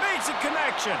 Makes a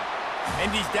connection.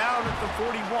 And he's down at the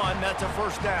 41. That's a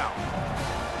first down.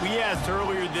 We asked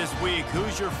earlier this week,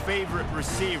 who's your favorite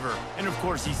receiver? And, of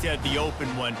course, he said the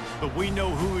open one, but we know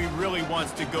who he really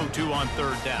wants to go to on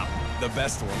third down. The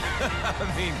best one.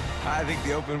 I mean, I think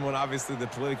the open one, obviously the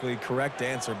politically correct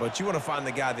answer, but you want to find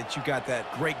the guy that you got that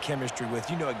great chemistry with.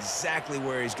 You know exactly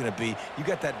where he's going to be. You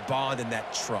got that bond and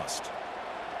that trust.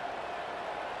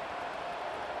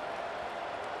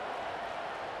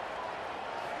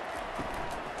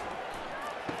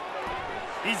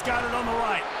 He's got it on the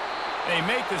right. They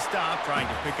make the stop, trying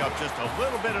to pick up just a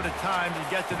little bit at a time to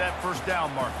get to that first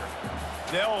down marker.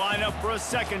 They'll line up for a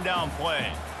second down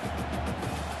play.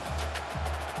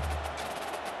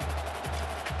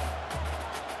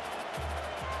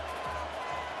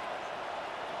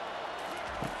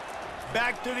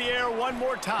 Back to the air one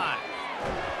more time.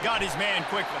 Got his man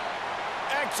quickly.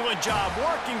 Excellent job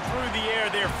working through the air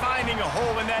there, finding a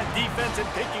hole in that defense and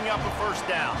picking up a first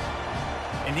down.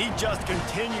 And he just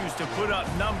continues to put up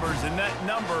numbers, and that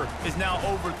number is now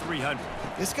over 300.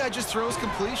 This guy just throws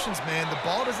completions, man. The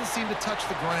ball doesn't seem to touch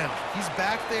the ground. He's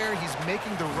back there. He's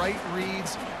making the right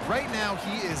reads. Right now,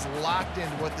 he is locked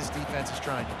into what this defense is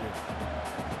trying to do.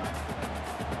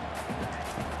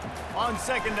 On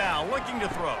second down, looking to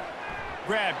throw.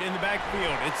 Grabbed in the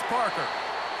backfield. It's Parker.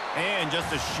 And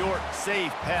just a short,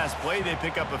 safe pass play. They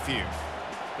pick up a few.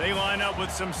 They line up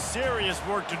with some serious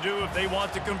work to do if they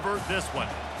want to convert this one.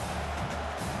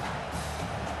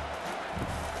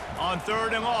 On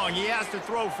third and long, he has to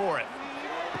throw for it.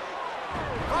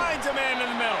 Finds a man in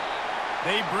the middle.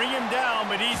 They bring him down,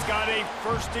 but he's got a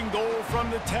first and goal from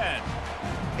the 10.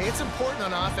 Hey, it's important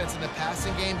on offense in the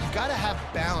passing game. You've got to have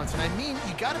balance, and I mean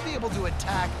you got to be able to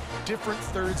attack different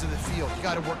thirds of the field. You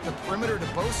got to work the perimeter to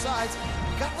both sides.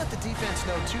 You got to let the defense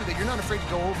know, too, that you're not afraid to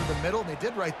go over the middle, and they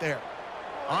did right there.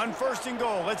 On first and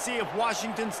goal, let's see if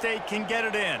Washington State can get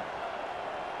it in.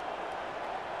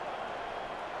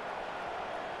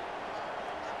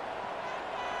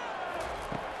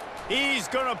 He's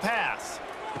going to pass.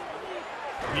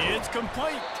 It's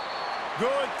complete.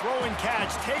 Good throwing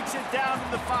catch. Takes it down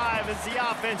to the 5 as the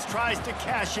offense tries to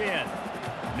cash in.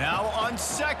 Now on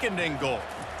second and goal.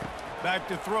 Back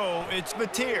to throw, it's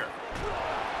Mateer.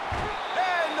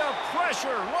 And the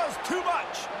pressure was too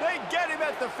much. They get him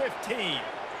at the 15.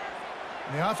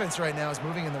 And the offense right now is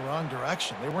moving in the wrong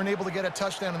direction. They weren't able to get a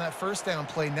touchdown on that first down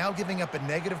play. Now giving up a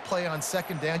negative play on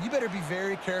second down. You better be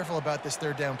very careful about this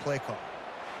third down play call.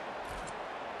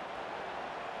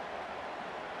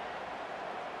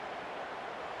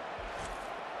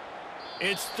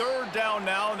 It's third down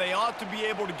now, and they ought to be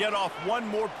able to get off one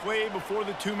more play before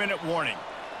the 2-minute warning.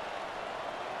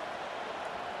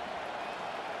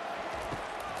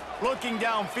 Looking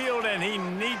downfield, and he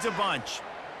needs a bunch.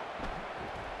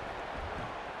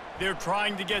 They're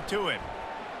trying to get to him.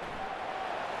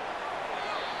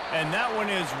 And that one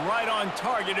is right on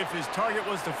target if his target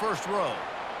was the first row.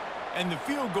 And the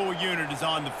field goal unit is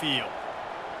on the field.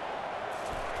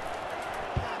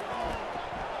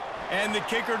 And the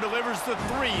kicker delivers the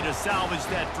 3 to salvage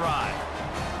that drive.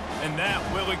 And that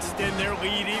will extend their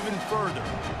lead even further.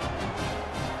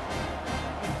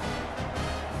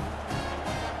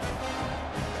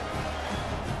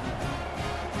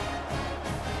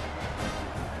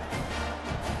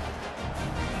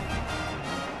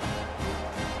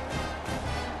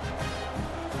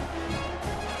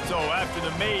 So after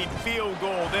the made field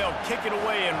goal, they'll kick it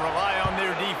away and rely on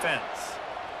their defense.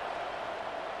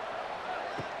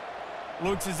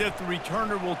 Looks as if the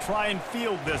returner will try and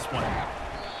field this one.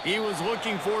 He was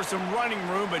looking for some running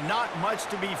room, but not much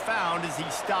to be found as he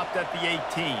stopped at the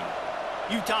 18.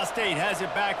 Utah State has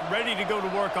it back, ready to go to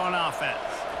work on offense.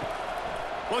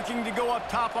 Looking to go up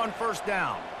top on first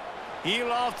down. He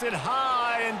lofts it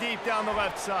high and deep down the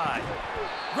left side.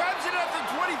 Grabs it at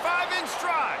the 25 in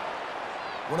stride.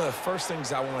 One of the first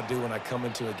things I want to do when I come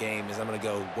into a game is I'm going to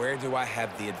go, where do I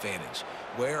have the advantage?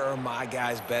 Where are my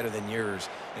guys better than yours?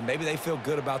 And maybe they feel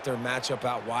good about their matchup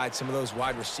out wide, some of those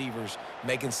wide receivers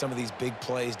making some of these big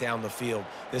plays down the field.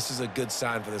 This is a good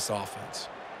sign for this offense.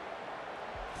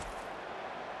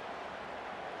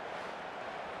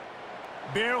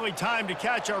 Barely time to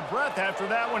catch our breath after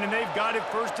that one, and they've got it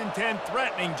 1st and 10,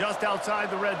 threatening just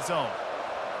outside the red zone.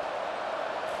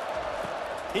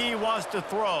 He wants to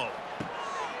throw.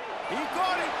 He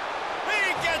caught it.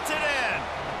 He gets it in.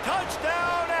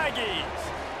 Touchdown,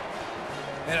 Aggies.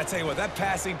 And I tell you what, that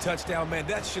passing touchdown, man,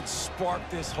 that should spark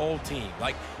this whole team.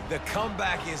 Like, the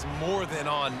comeback is more than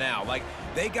on now. Like,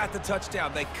 they got the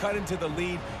touchdown. They cut into the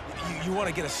lead. You want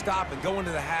to get a stop and go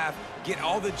into the half, get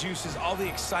all the juices, all the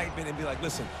excitement, and be like,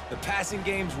 listen, the passing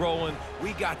game's rolling.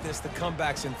 We got this. The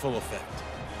comeback's in full effect.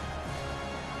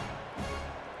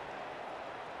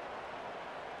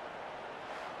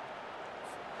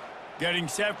 Getting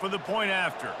set for the point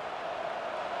after.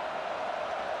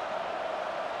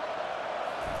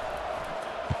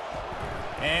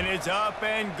 And it's up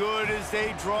and good as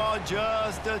they draw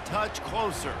just a touch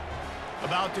closer.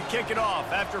 About to kick it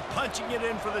off after punching it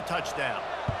in for the touchdown.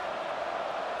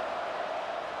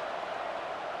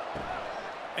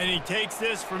 And he takes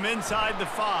this from inside the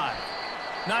 5.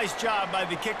 Nice job by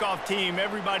the kickoff team.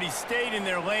 Everybody stayed in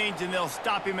their lanes, and they'll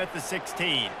stop him at the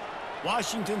 16.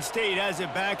 Washington State has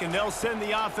it back, and they'll send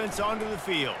the offense onto the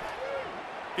field.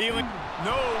 Feeling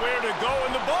nowhere to go,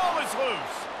 and the ball is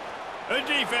loose. The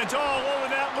defense all over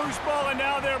that loose ball, and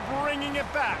now they're bringing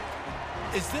it back.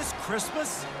 Is this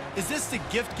Christmas? Is this the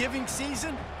gift-giving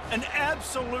season? An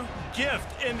absolute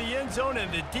gift in the end zone,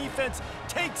 and the defense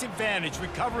takes advantage,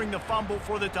 recovering the fumble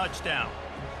for the touchdown.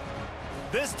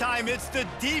 This time, it's the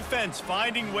defense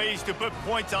finding ways to put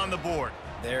points on the board.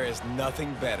 There is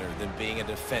nothing better than being a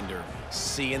defender,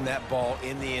 seeing that ball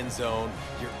in the end zone.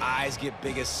 Your eyes get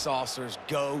big as saucers.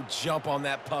 Go, jump on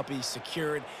that puppy,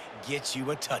 secure it, get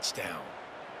you a touchdown.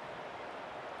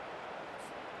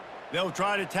 They'll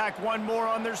try to tack one more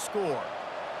on their score.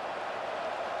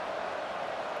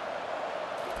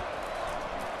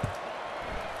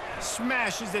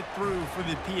 Smashes it through for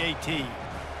the PAT.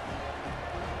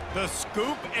 The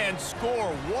scoop and score.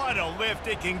 What a lift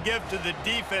it can give to the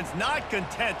defense. Not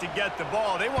content to get the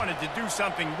ball. They wanted to do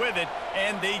something with it,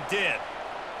 and they did.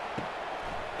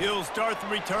 He'll start the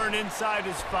return inside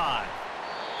his 5.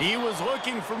 He was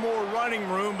looking for more running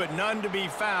room, but none to be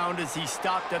found as he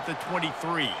stopped at the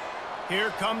 23. Here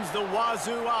comes the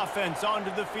Wazoo offense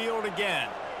onto the field again.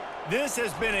 This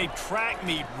has been a track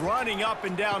meet running up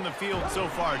and down the field so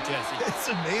far, Jesse. It's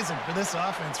amazing for this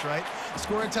offense, right?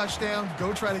 Score a touchdown,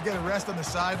 go try to get a rest on the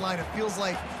sideline. It feels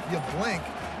like you blink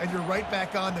and you're right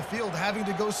back on the field having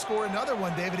to go score another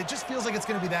one, David. It just feels like it's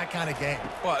going to be that kind of game.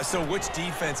 Well, so which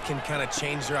defense can kind of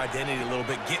change their identity a little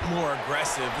bit, get more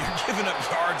aggressive? You're giving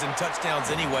up yards and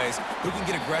touchdowns anyways. Who can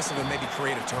get aggressive and maybe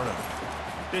create a turnover?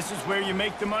 This is where you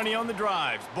make the money on the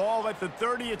drives. Ball at the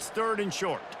 30, it's 3rd and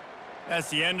short. That's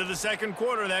the end of the second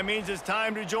quarter. That means it's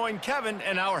time to join Kevin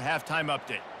and our halftime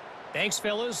update. Thanks,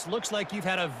 fellas. Looks like you've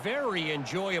had a very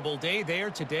enjoyable day there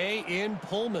today in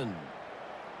Pullman.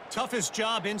 Toughest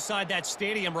job inside that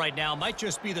stadium right now might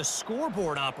just be the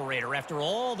scoreboard operator after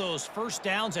all those first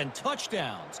downs and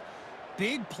touchdowns.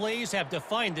 Big plays have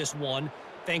defined this one,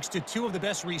 thanks to 2 of the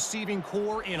best receiving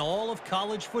corps in all of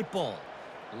college football.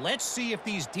 Let's see if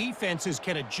these defenses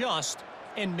can adjust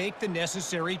and make the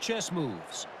necessary chess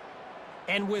moves.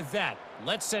 And with that,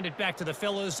 let's send it back to the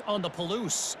fellas on the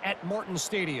Palouse at Martin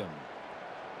Stadium.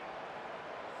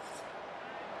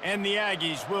 And the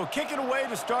Aggies will kick it away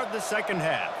to start the second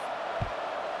half.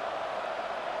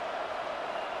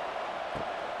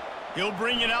 He'll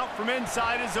bring it out from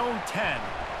inside his own 10.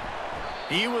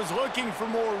 He was looking for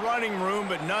more running room,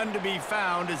 but none to be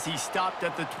found as he stopped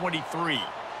at the 23.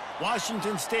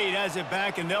 Washington State has it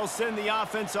back, and they'll send the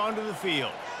offense onto the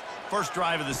field. First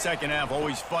drive of the second half,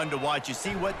 always fun to watch. You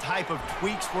see what type of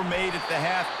tweaks were made at the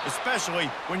half, especially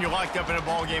when you're locked up in a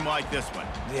ball game like this one.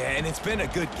 Yeah, and it's been a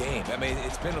good game. I mean,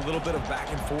 it's been a little bit of back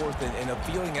and forth and a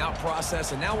feeling out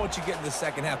process. And now once you get in the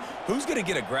second half, who's going to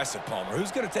get aggressive, Palmer? Who's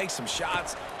going to take some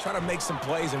shots, try to make some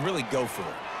plays, and really go for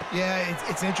it? Yeah,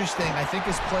 it's interesting. I think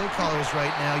as play callers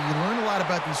right now, you learn a lot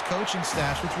about these coaching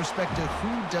staffs with respect to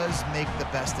who does make the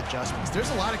best adjustments. There's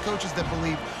a lot of coaches that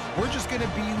believe we're just going to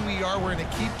be who we are. We're going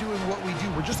to keep doing what we do.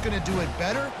 We're just going to do it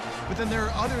better. But then there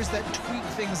are others that tweak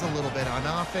things a little bit on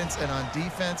offense and on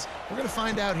defense. We're going to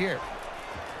find out here.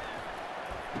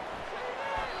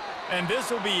 And this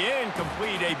will be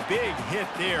incomplete. A big hit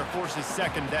there forces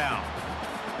second down.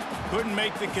 Couldn't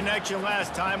make the connection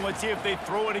last time. Let's see if they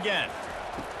throw it again.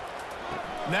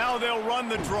 Now they'll run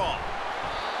the draw.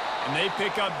 And they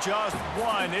pick up just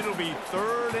one. It'll be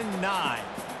 3rd and 9.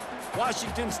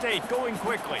 Washington State going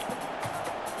quickly.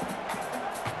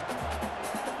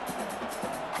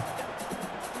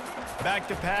 Back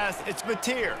to pass, it's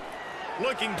Mateer.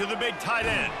 Looking to the big tight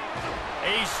end.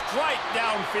 A strike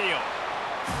downfield.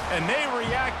 And they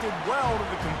reacted well to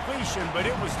the completion, but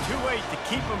it was too late to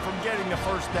keep them from getting the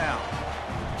first down.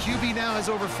 QB now has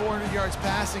over 400 yards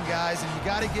passing, guys, and you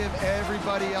got to give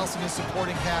everybody else in his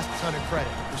supporting cast a ton of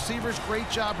credit. Receivers, great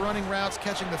job running routes,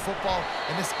 catching the football,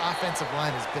 and this offensive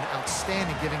line has been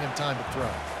outstanding, giving him time to throw.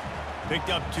 Picked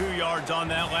up 2 yards on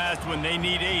that last one. They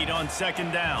need 8 on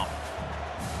second down.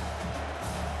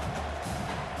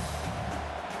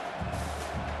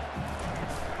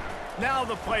 Now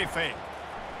the play fake.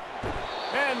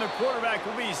 And the quarterback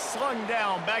will be slung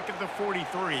down back at the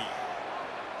 43.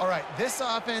 All right, this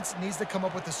offense needs to come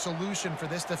up with a solution for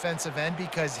this defensive end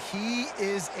because he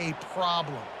is a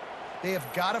problem. They have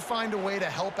got to find a way to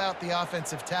help out the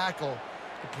offensive tackle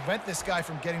to prevent this guy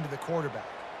from getting to the quarterback.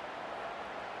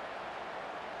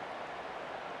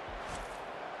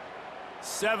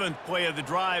 Seventh play of the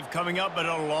drive coming up, but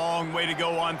a long way to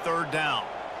go on third down.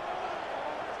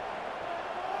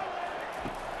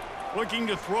 Looking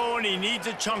to throw, and he needs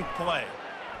a chunk play.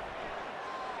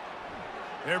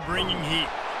 They're bringing heat.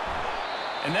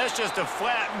 And that's just a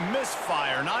flat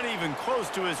misfire, not even close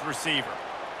to his receiver.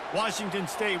 Washington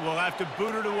State will have to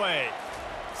boot it away.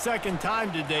 Second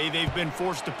time today they've been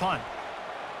forced to punt.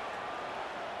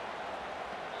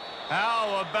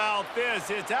 How about this?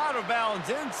 It's out of bounds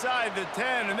inside the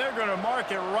 10, and they're going to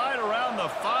mark it right around the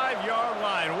 5-yard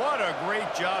line. What a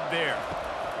great job there.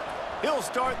 He'll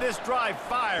start this drive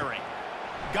firing.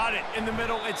 Got it in the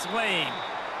middle. It's Lane.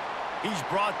 He's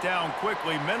brought down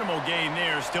quickly. Minimal gain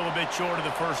there. Still a bit short of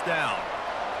the first down.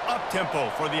 Up-tempo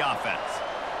for the offense.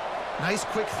 Nice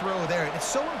quick throw there. And it's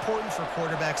so important for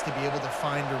quarterbacks to be able to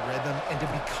find a rhythm and to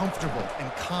be comfortable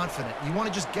and confident. You want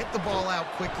to just get the ball out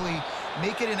quickly,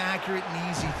 make it an accurate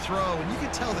and easy throw. And you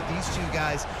can tell that these two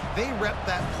guys, they rep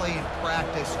that play in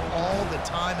practice all the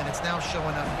time, and it's now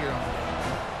showing up here on the game.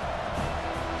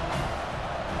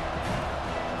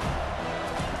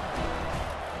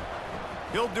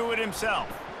 He'll do it himself.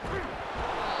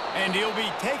 And he'll be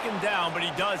taken down, but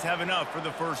he does have enough for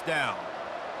the first down.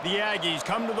 The Aggies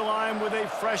come to the line with a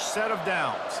fresh set of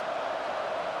downs.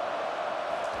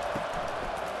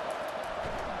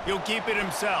 He'll keep it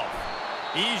himself.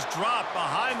 He's dropped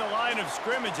behind the line of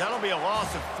scrimmage. That'll be a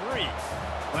loss of 3.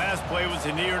 Last play was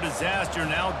a near disaster,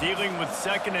 now dealing with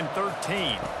 2nd and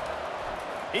 13.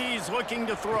 He's looking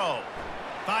to throw.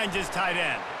 Finds his tight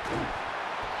end.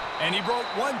 And he broke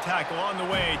one tackle on the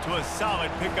way to a solid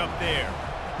pickup there.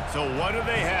 So what do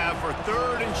they have for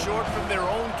 3rd and short from their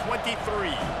own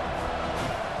 23?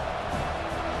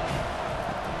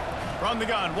 From the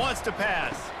gun, wants to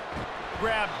pass.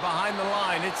 Grabbed behind the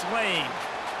line, it's Lane.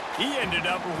 He ended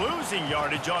up losing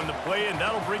yardage on the play, and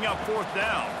that'll bring up 4th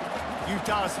down.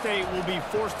 Utah State will be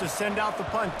forced to send out the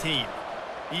punt team.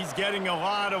 He's getting a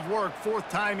lot of work. 4th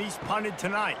time he's punted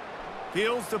tonight.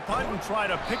 Fields to punt and try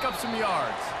to pick up some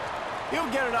yards. He'll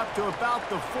get it up to about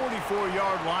the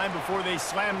 44-yard line before they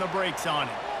slam the brakes on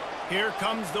him. Here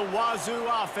comes the Wazoo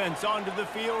offense onto the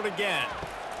field again.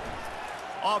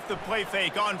 Off the play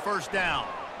fake on first down.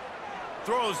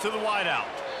 Throws to the wideout.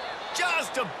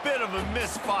 Just a bit of a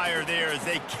misfire there as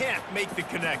they can't make the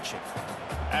connection.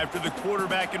 After the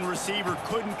quarterback and receiver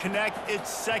couldn't connect,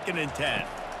 it's 2nd and 10.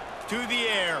 To the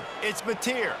air, it's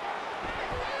Mateer.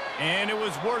 And it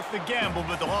was worth the gamble,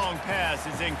 but the long pass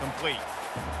is incomplete.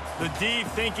 The D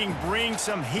thinking bring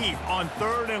some heat on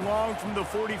 3rd and long from the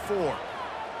 44.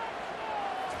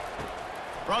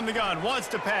 From the gun, wants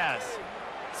to pass.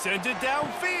 Sends it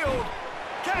downfield.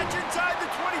 Catch inside the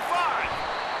 25.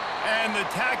 And the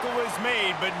tackle is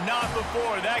made, but not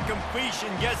before that completion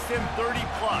gets them 30+.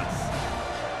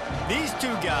 These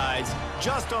two guys,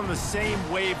 just on the same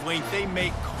wavelength, they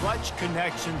make clutch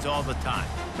connections all the time.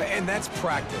 And that's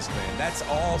practice, man. That's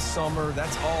all summer.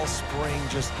 That's all spring.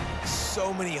 Just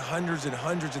so many hundreds and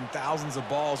hundreds and thousands of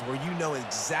balls where you know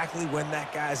exactly when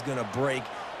that guy's going to break.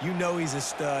 You know he's a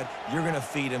stud. You're going to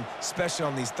feed him, especially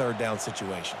on these third down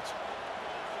situations.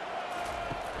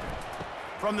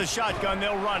 From the shotgun,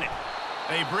 they'll run it.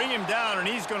 They bring him down, and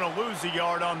he's going to lose a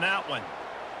yard on that one.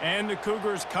 And the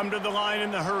Cougars come to the line in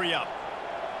the hurry-up.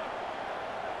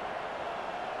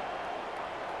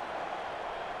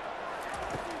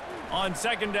 On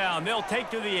second down, they'll take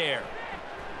to the air.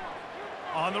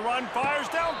 On the run, fires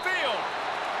downfield.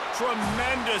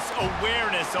 Tremendous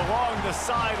awareness along the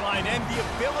sideline and the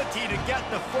ability to get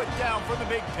the foot down for the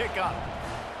big pickup.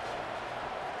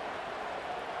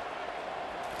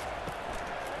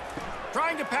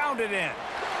 Trying to pound it in.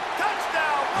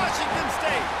 Touchdown, Washington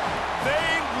State.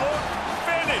 They look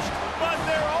finished, but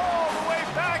they're all the way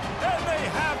back, and they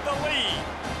have the lead.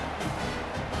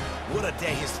 What a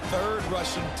day. His third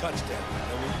rushing touchdown.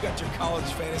 And when you got your college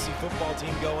fantasy football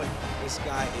team going, this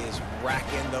guy is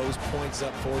racking those points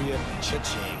up for you.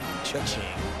 Cha-ching,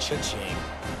 cha-ching, cha-ching.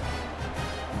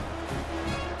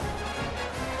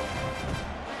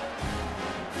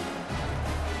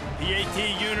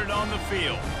 PAT unit on the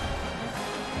field.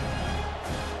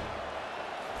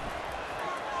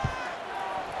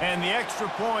 And the extra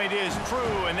point is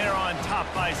true, and they're on top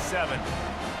by 7.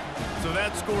 So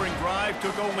that scoring drive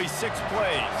took only 6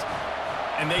 plays.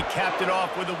 And they capped it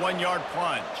off with a 1-yard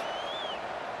plunge.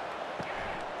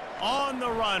 On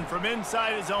the run from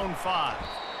inside his own 5.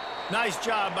 Nice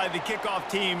job by the kickoff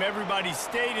team. Everybody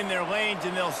stayed in their lanes,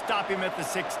 and they'll stop him at the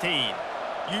 16.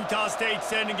 Utah State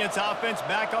sending its offense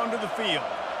back onto the field.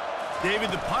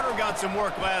 David, the punter got some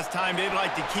work last time. They'd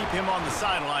like to keep him on the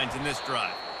sidelines in this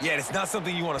drive. Yeah, it's not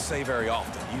something you want to say very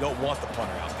often. You don't want the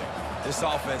punter out there. This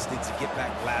offense needs to get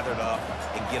back lathered up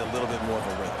and get a little bit more of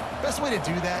a rhythm. Best way to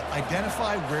do that,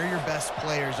 identify where your best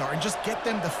players are and just get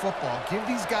them the football. Give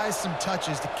these guys some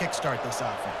touches to kickstart this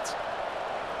offense.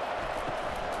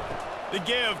 The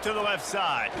give to the left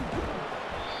side.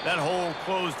 That hole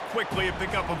closed quickly, a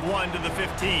pickup of 1 to the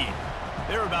 15.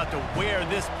 They're about to wear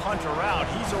this punter out.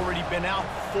 He's already been out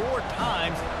 4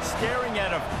 times, staring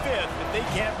at a 5th if they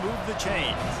can't move the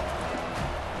chains.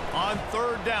 On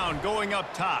third down, going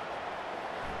up top.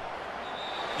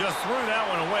 Just threw that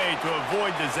one away to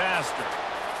avoid disaster.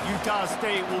 Utah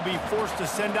State will be forced to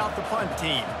send out the punt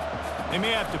team. They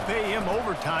may have to pay him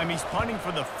overtime. He's punting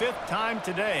for the 5th time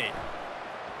today.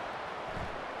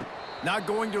 Not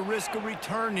going to risk a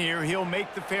return here. He'll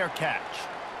make the fair catch.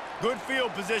 Good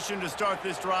field position to start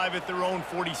this drive at their own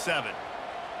 47.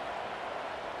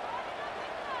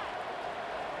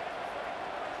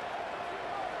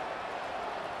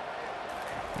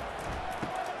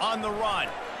 On the run,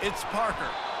 it's Parker.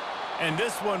 And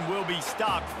this one will be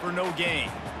stopped for no gain.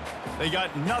 They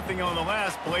got nothing on the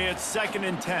last play. It's 2nd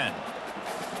and 10.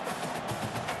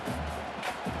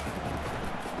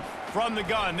 From the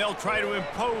gun, they'll try to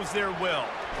impose their will.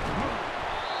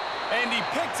 And he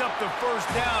picks up the first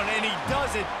down, and he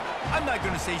does it. I'm not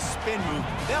going to say spin move.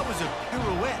 That was a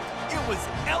pirouette. It was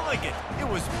elegant. It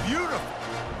was beautiful.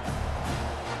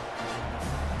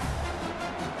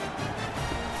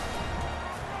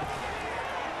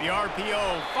 The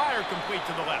RPO, fire complete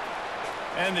to the left.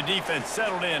 And the defense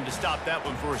settled in to stop that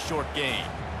one for a short gain.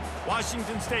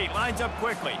 Washington State lines up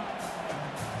quickly.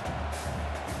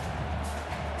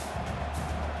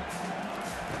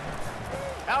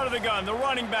 Out of the gun, the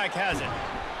running back has it.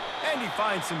 And he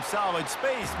finds some solid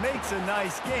space, makes a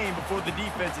nice gain before the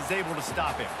defense is able to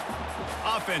stop him.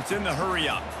 Offense in the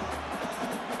hurry-up.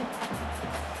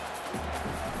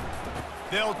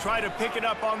 They'll try to pick it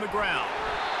up on the ground.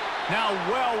 Now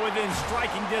well within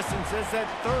striking distance as that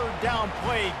third down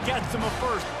play gets them a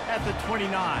first at the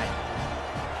 29.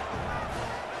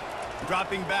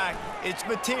 Dropping back, it's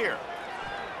Mateer.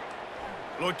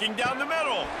 Looking down the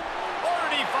middle.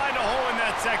 Already find a hole in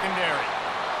that secondary.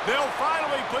 They'll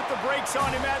finally put the brakes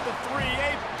on him at the 3.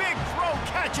 A big throw,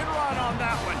 catch and run on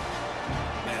that one.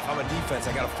 Man, if I'm a defense,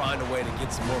 I got to find a way to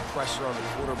get some more pressure on the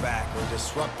quarterback or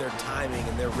disrupt their timing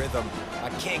and their rhythm. I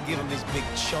can't give them these big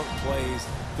chunk plays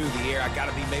through the air. I got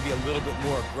to be maybe a little bit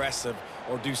more aggressive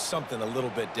or do something a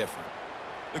little bit different.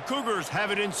 The Cougars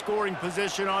have it in scoring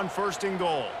position on 1st and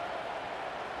goal.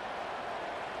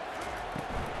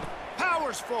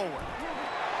 Powers forward.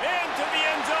 Into the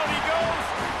end zone he goes.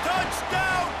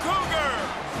 Touchdown, Cougars!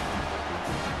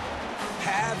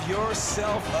 Have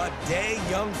yourself a day,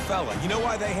 young fella. You know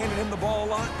why they handed him the ball a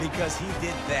lot? Because he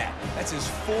did that. That's his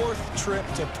 4th trip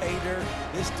to pay dirt.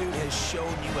 This dude has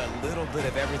shown you a little bit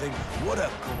of everything. What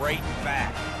a great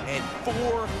back. And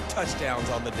 4 touchdowns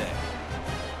on the day.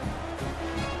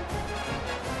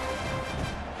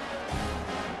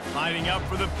 Lining up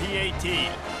for the PAT.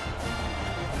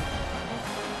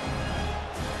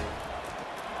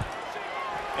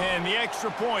 And the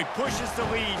extra point pushes the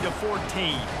lead to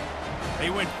 14. They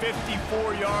went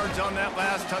 54 yards on that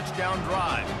last touchdown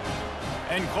drive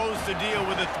and closed the deal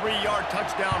with a 3-yard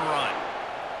touchdown run.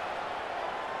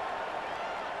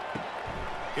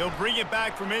 He'll bring it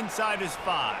back from inside his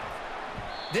 5.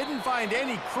 Didn't find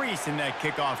any crease in that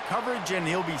kickoff coverage, and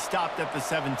he'll be stopped at the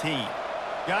 17.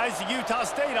 Guys, the Utah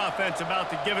State offense about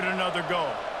to give it another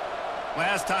go.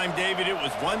 Last time, David, it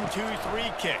was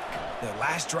 1-2-3 kick. The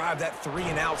last drive, that 3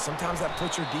 and out, sometimes that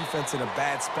puts your defense in a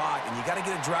bad spot, and you got to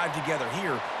get a drive together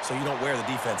here so you don't wear the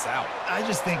defense out. I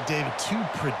just think, David, too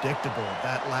predictable,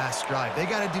 that last drive. They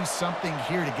got to do something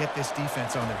here to get this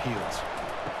defense on their heels.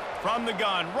 From the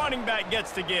gun, running back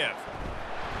gets to give.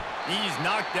 He's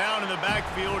knocked down in the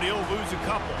backfield. He'll lose a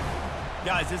couple.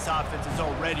 Guys, this offense is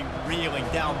already reeling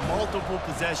down multiple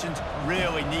possessions.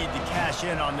 Really need to cash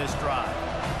in on this drive.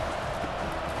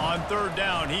 On 3rd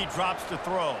down, he drops to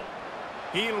throw.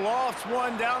 He lofts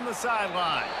one down the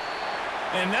sideline.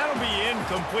 And that'll be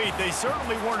incomplete. They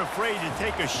certainly weren't afraid to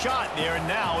take a shot there, and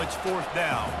now it's 4th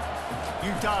down.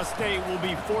 Utah State will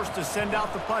be forced to send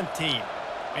out the punt team.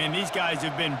 And these guys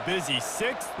have been busy.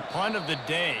 6th punt of the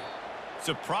day.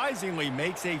 Surprisingly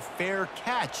makes a fair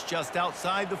catch just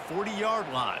outside the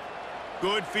 40-yard line.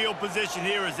 Good field position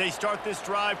here as they start this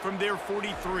drive from their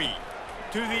 43.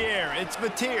 To the air, it's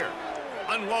Mateer.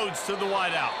 Unloads to the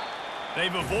wideout.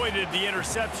 They've avoided the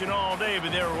interception all day,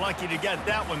 but they're lucky to get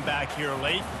that one back here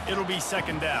late. It'll be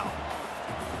 2nd down.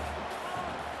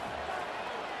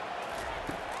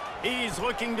 He's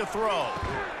looking to throw.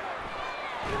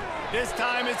 This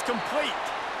time it's complete.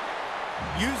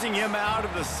 Using him out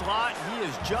of the slot, he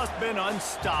has just been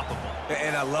unstoppable.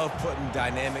 And I love putting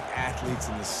dynamic athletes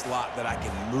in the slot that I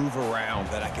can move around,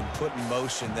 that I can put in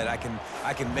motion, that I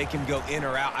can make him go in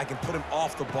or out. I can put him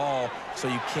off the ball so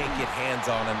you can't get hands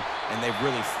on him, and they've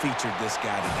really featured this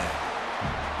guy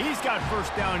today. He's got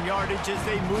 1st down yardage as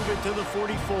they move it to the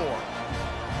 44.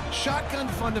 Shotgun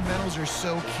fundamentals are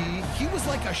so key. He was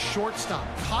like a shortstop.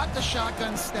 Caught the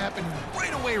shotgun snap and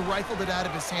right away rifled it out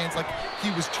of his hands like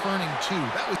he was turning 2.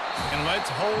 That was. And let's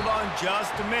hold on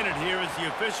just a minute here as the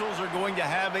officials are going to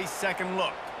have a second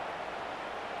look.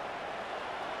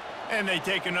 And they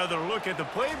take another look at the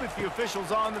play, but the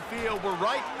officials on the field were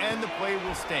right, and the play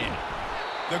will stand.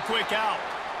 The quick out.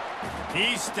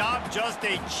 He stopped just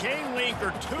a chain link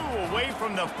or 2 away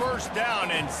from the 1st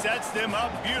down and sets them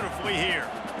up beautifully here.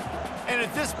 And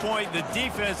at this point, the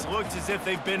defense looks as if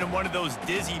they've been in one of those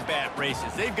dizzy bat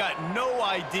races. They've got no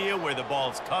idea where the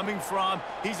ball's coming from.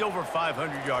 He's over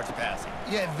 500 yards passing.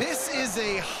 Yeah, this is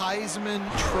a Heisman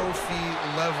Trophy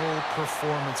level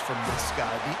performance from this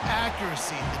guy. The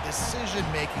accuracy, the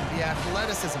decision-making, the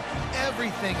athleticism,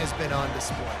 everything has been on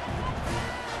display.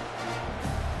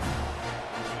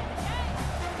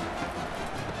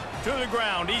 To the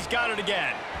ground, he's got it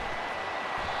again.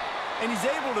 And he's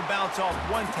able to bounce off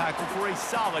one tackle for a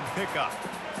solid pickup.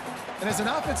 And as an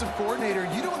offensive coordinator,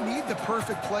 you don't need the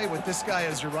perfect play with this guy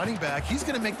as your running back. He's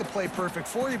going to make the play perfect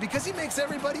for you because he makes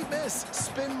everybody miss.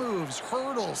 Spin moves,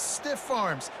 hurdles, stiff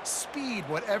arms, speed,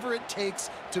 whatever it takes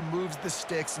to move the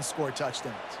sticks and score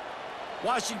touchdowns.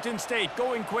 Washington State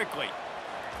going quickly.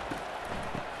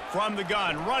 From the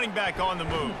gun, running back on the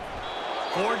move.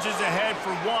 Forges ahead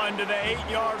for 1 to the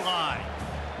 8-yard line.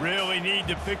 Really need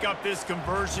to pick up this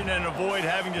conversion and avoid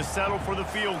having to settle for the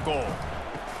field goal.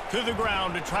 To the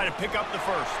ground to try to pick up the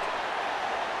 1st.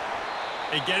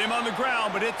 They get him on the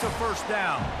ground, but it's a 1st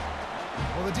down.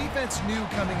 Well, the defense knew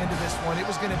coming into this one it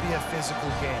was going to be a physical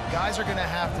game. Guys are going to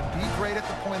have to be great at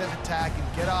the point of attack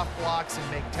and get off blocks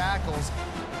and make tackles.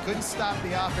 They couldn't stop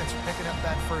the offense from picking up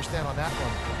that 1st down on that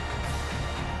one.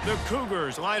 The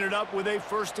Cougars line it up with a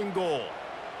 1st and goal.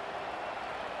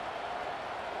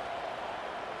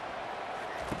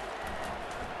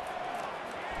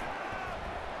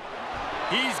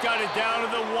 He's got it down to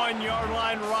the 1-yard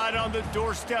line right on the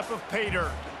doorstep of pay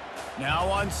dirt. Now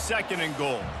on 2nd and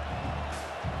goal.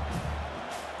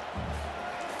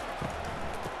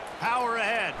 Power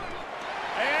ahead.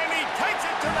 And he takes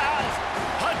it to the house.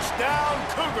 Touchdown,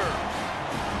 Cougars.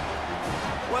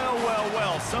 Well, well,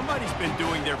 well. somebody's been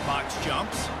doing their box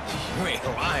jumps. You ain't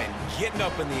lying. Getting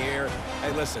up in the air.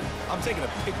 Hey, listen, I'm taking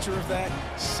a picture of that,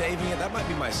 saving it. That might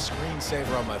be my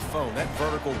screensaver on my phone. That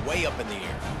vertical way up in the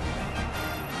air.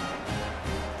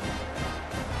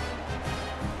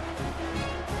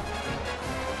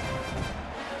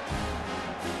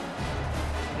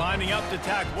 Lining up to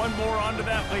tack one more onto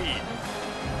that lead.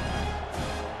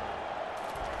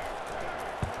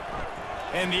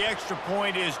 And the extra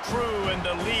point is true, and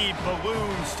the lead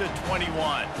balloons to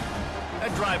 21.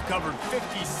 That drive covered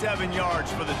 57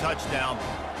 yards for the touchdown,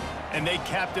 and they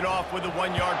capped it off with a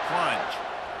 1-yard plunge.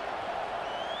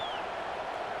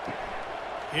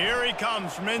 Here he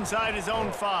comes from inside his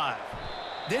own 5.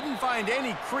 Didn't find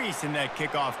any crease in that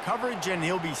kickoff coverage, and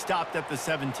he'll be stopped at the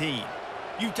 17.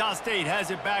 Utah State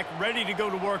has it back, ready to go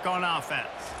to work on offense.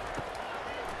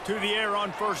 To the air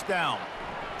on first down.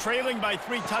 Trailing by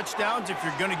 3 touchdowns. If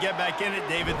you're going to get back in it,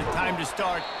 David, the time to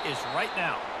start is right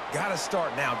now. Got to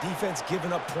start now. Defense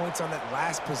giving up points on that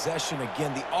last possession.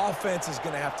 Again, the offense is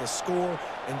going to have to score,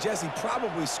 and Jesse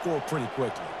probably score pretty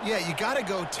quickly. Yeah, you got to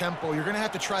go tempo. You're going to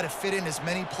have to try to fit in as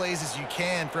many plays as you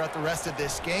can throughout the rest of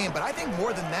this game. But I think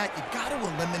more than that, you got to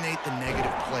eliminate the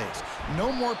negative plays.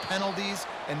 No more penalties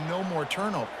and no more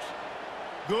turnovers.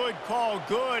 Good call,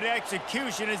 good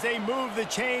execution as they move the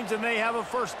chains, and they have a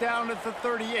first down at the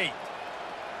 38.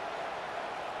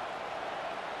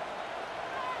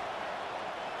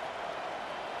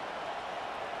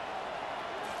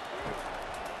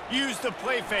 Use the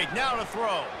play fake, now to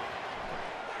throw.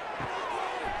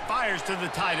 Fires to the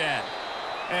tight end.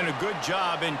 And a good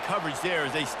job in coverage there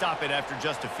as they stop it after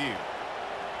just a few.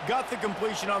 Got the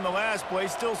completion on the last play,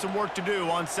 still some work to do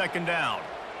on second down.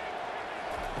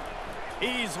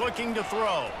 He's looking to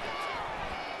throw.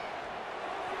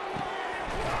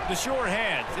 The short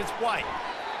hands, it's White.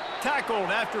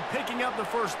 Tackled after picking up the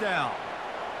first down.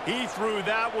 He threw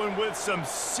that one with some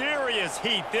serious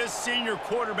heat. This senior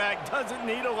quarterback doesn't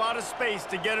need a lot of space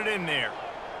to get it in there.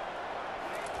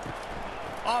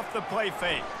 Off the play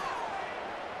fake.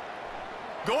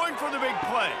 Going for the big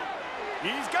play.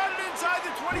 He's got it inside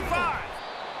the 25.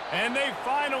 And they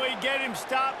finally get him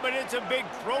stopped, but it's a big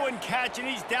throw and catch, and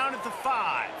he's down at the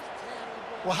 5.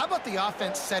 Well, how about the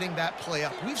offense setting that play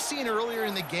up? We've seen earlier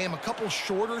in the game a couple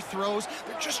shorter throws.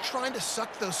 They're just trying to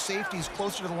suck those safeties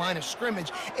closer to the line of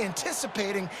scrimmage,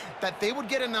 anticipating that they would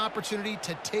get an opportunity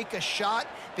to take a shot.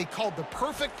 They called the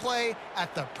perfect play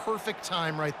at the perfect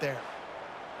time right there.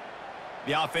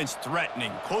 The offense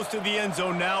threatening, close to the end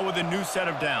zone now with a new set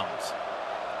of downs.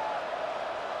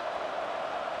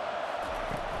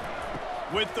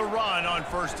 With the run on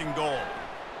first and goal.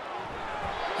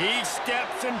 He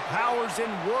steps and powers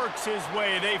and works his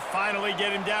way. They finally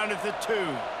get him down at the 2.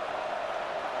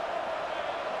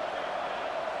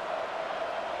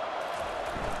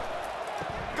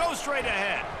 Go straight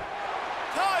ahead.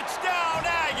 Touchdown,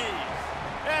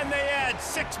 Aggies! And they add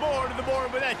 6 more to the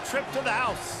board with that trip to the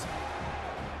house.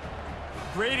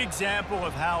 Great example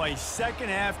of how a second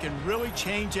half can really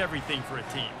change everything for a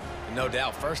team. No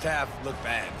doubt. First half looked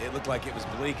bad. It looked like it was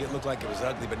bleak. It looked like it was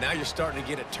ugly. But now you're starting to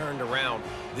get it turned around.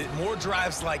 More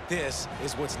drives like this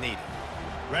is what's needed.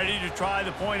 Ready to try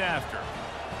the point after.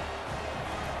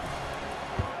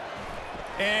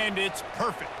 And it's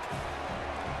perfect.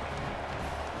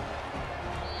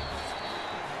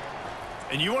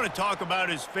 And you want to talk about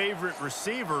his favorite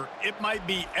receiver, it might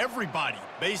be everybody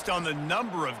based on the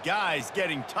number of guys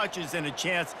getting touches and a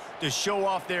chance to show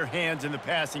off their hands in the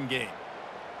passing game.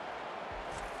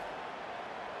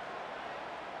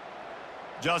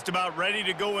 Just about ready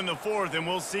to go in the 4th, and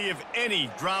we'll see if any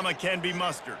drama can be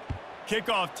mustered.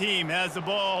 Kickoff team has the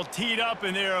ball teed up,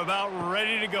 and they're about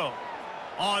ready to go.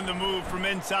 On the move from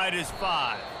inside his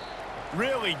 5.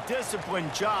 Really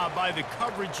disciplined job by the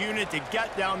coverage unit to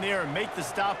get down there and make the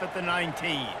stop at the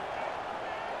 19.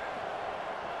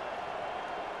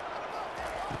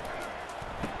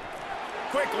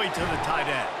 Quickly to the tight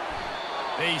end.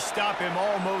 They stop him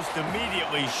almost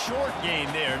immediately. Short gain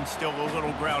there, and still a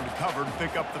little ground to cover to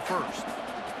pick up the first.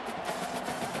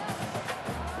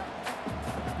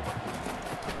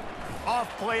 Off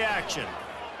play action.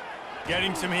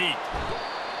 Getting some heat.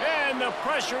 And the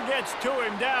pressure gets to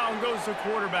him. Down goes the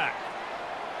quarterback.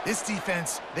 This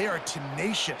defense, they are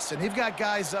tenacious, and they've got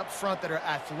guys up front that are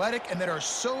athletic and that are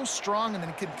so strong and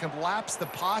then can collapse the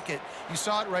pocket. You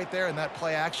saw it right there in that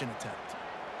play action attempt.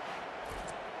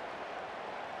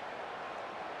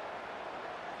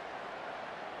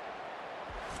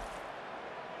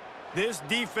 This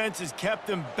defense has kept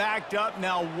them backed up.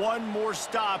 Now one more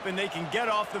stop, and they can get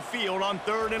off the field on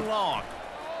 3rd and long.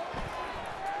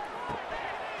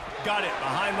 Got it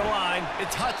behind the line.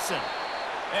 It's Hudson.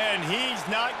 And he's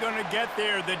not going to get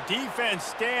there. The defense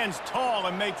stands tall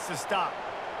and makes the stop.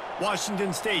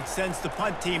 Washington State sends the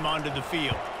punt team onto the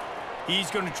field.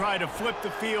 He's going to try to flip the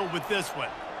field with this one.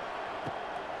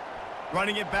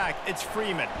 Running it back, it's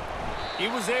Freeman. He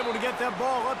was able to get that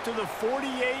ball up to the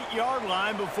 48-yard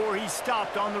line before he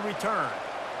stopped on the return.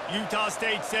 Utah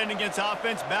State sending its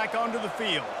offense back onto the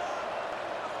field.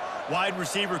 Wide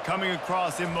receiver coming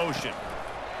across in motion.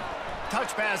 Touch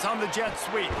pass on the jet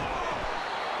sweep.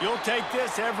 You'll take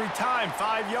this every time.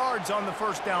 5 yards on the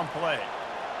first down play.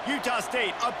 Utah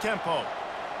State up-tempo.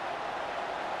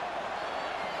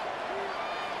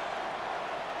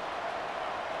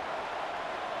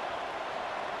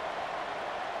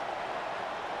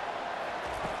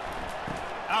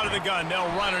 Out of the gun, they'll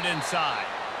run it inside.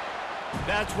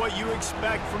 That's what you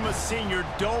expect from a senior.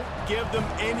 Don't give them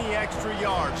any extra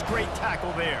yards. Great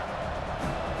tackle there.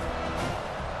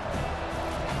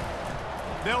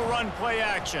 They'll run play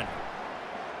action.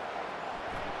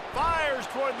 Fires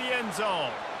toward the end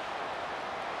zone.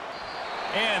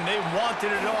 And they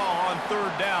wanted it all on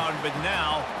third down, but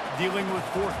now dealing with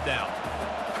fourth down.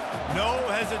 No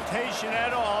hesitation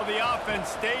at all. The offense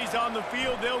stays on the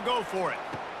field. They'll go for it.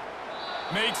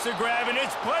 Makes the grab, and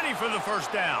it's plenty for the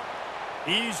first down.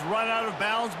 He's run out of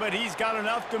bounds, but he's got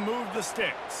enough to move the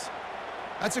sticks.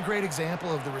 That's a great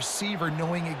example of the receiver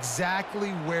knowing exactly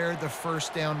where the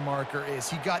first down marker is.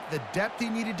 He got the depth he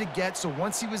needed to get, so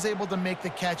once he was able to make the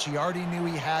catch, he already knew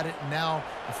he had it. Now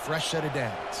a fresh set of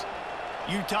downs.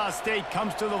 Utah State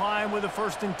comes to the line with a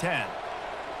 1st and 10.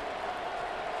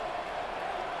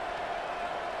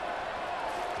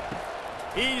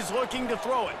 He's looking to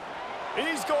throw it.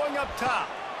 He's going up top.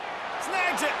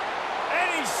 Snags it.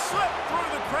 And he slipped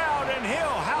through the crowd, and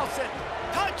he'll house it.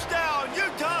 Touchdown,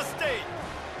 Utah State.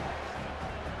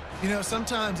 You know,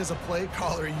 sometimes as a play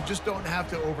caller, you just don't have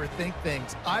to overthink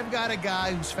things. I've got a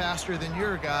guy who's faster than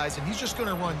your guys, and he's just going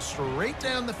to run straight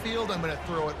down the field. I'm going to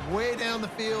throw it way down the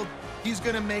field. He's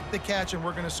going to make the catch, and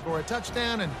we're going to score a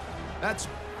touchdown, and that's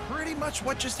pretty much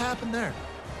what just happened there.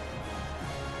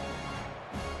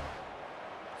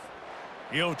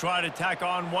 He'll try to tack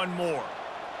on one more.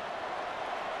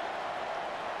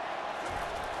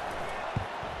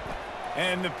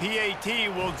 And the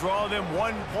PAT will draw them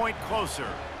 1 point closer.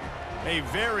 A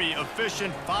very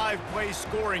efficient 5-play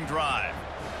scoring drive.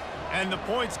 And the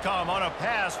points come on a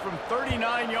pass from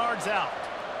 39 yards out.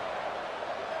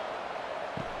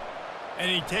 And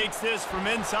he takes this from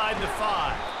inside the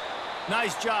 5.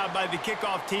 Nice job by the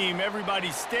kickoff team.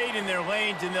 Everybody stayed in their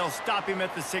lanes, and they'll stop him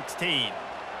at the 16.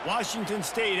 Washington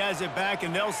State has it back,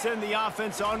 and they'll send the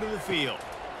offense onto the field.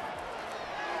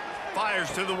 Fires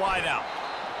to the wideout.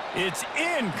 It's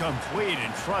incomplete,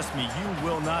 and trust me, you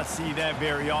will not see that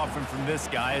very often from this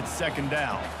guy. It's 2nd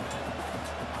down.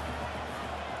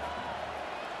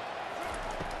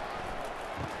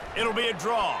 It'll be a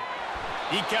draw.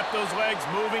 He kept those legs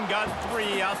moving, got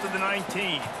 3 out to the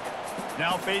 19.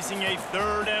 Now facing a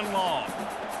 3rd and long.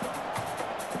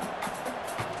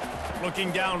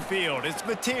 Looking downfield, it's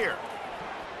Mateer.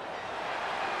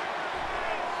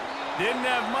 Didn't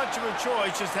have much of a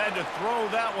choice, just had to throw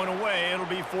that one away. It'll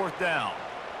be 4th down.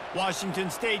 Washington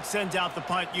State sends out the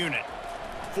punt unit.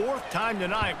 4th time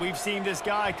tonight we've seen this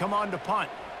guy come on to punt.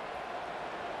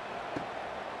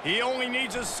 He only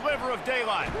needs a sliver of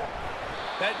daylight.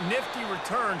 That nifty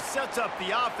return sets up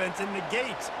the offense and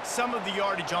negates some of the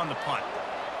yardage on the punt.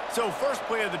 So first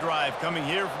play of the drive coming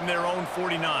here from their own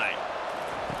 49.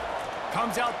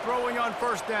 Comes out throwing on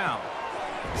 1st down.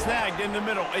 Snagged in the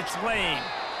middle. It's Lane.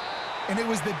 And it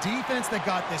was the defense that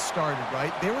got this started,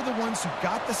 right? They were the ones who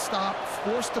got the stop,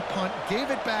 forced a punt, gave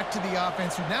it back to the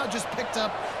offense, who now just picked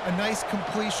up a nice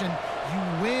completion.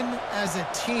 You win as a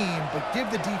team, but give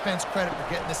the defense credit for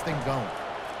getting this thing going.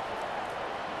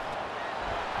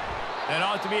 That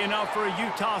ought to be enough for a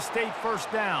Utah State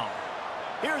 1st down.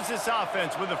 Here's this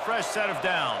offense with a fresh set of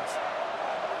downs.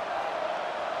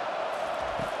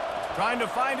 Trying to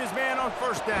find his man on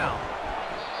 1st down.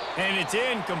 And it's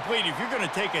incomplete. If you're going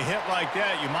to take a hit like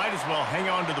that, you might as well hang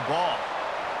on to the ball.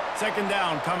 2nd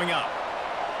down coming up.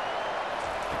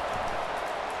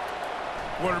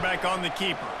 Quarterback on the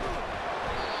keeper.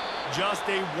 Just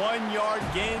a 1-yard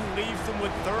gain leaves them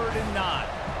with 3rd and 9.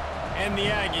 And the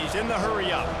Aggies in the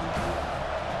hurry up.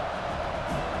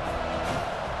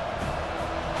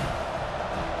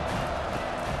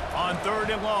 On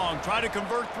 3rd and long, try to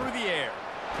convert through the air.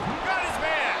 Got his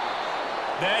man.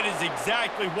 That is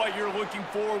exactly what you're looking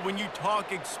for when you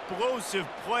talk explosive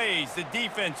plays. The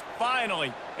defense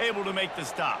finally able to make the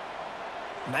stop.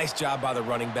 Nice job by the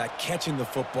running back, catching the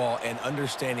football and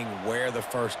understanding where the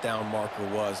 1st down marker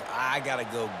was. I got to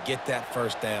go get that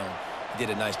 1st down. He did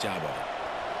a nice job of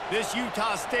it. This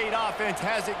Utah State offense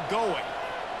has it going.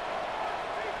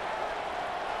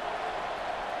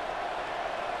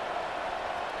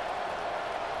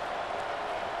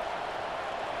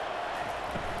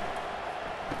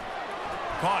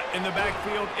 Caught in the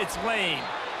backfield, it's Lane.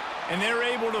 And they're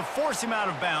able to force him out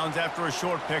of bounds after a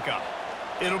short pickup.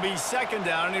 It'll be second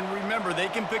down, and remember, they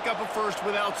can pick up a first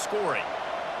without scoring.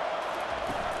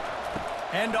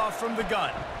 Handoff from the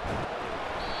gun.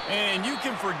 And you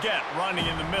can forget running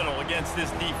in the middle against this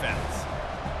defense.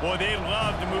 Boy, they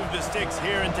love to move the sticks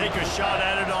here and take a shot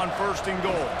at it on 1st and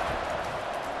goal.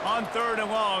 On 3rd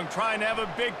and long, trying to have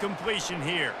a big completion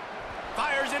here.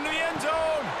 Fires into the end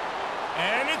zone.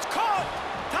 And it's caught.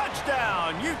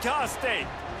 Touchdown, Utah State.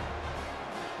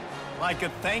 Like a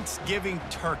Thanksgiving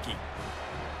turkey.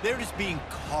 They're just being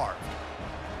carved.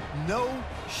 No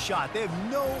shot. They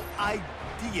have no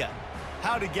idea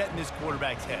how to get in this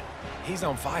quarterback's head. He's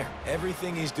on fire.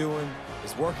 Everything he's doing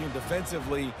is working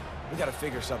defensively. We got to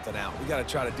figure something out. We got to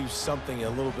try to do something a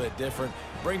little bit different,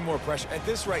 bring more pressure. At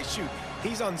this rate, shoot,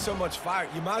 he's on so much fire,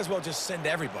 you might as well just send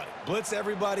everybody. Blitz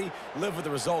everybody, live with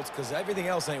the results, because everything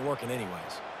else ain't working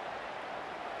anyways.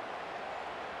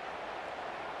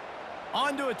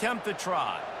 On to attempt the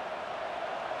try.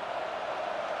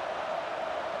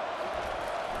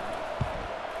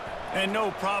 And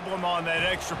no problem on that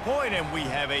extra point, and we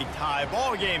have a tie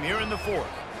ball game here in the 4th.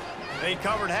 They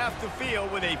covered half the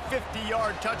field with a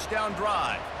 50-yard touchdown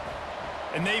drive.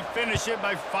 And they finish it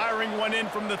by firing one in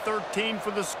from the 13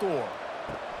 for the score.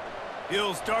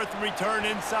 He'll start the return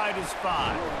inside his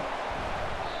 5.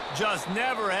 Just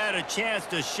never had a chance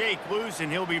to shake loose,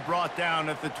 and he'll be brought down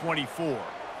at the 24.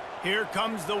 Here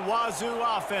comes the Wazoo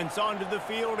offense onto the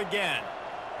field again.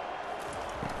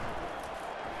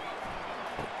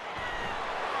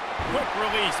 Quick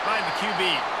release by the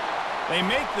QB. They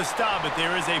make the stop, but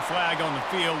there is a flag on the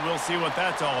field. We'll see what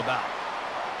that's all about.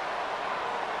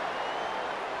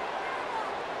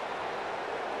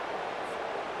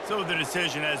 So the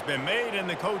decision has been made, and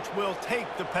the coach will take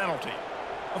the penalty.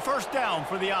 A 1st down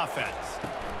for the offense.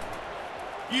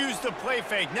 Use the play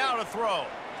fake, now to throw.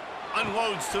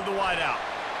 Unloads to the wideout.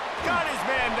 Got his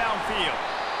man downfield.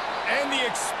 And the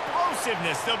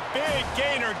explosiveness, the big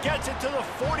gainer gets it to the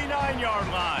 49-yard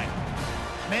line.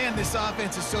 Man, this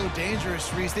offense is so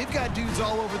dangerous, Reese. They've got dudes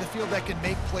all over the field that can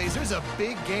make plays. There's a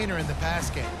big gainer in the pass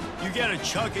game. You get a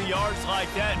chunk of yards like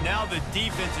that, now the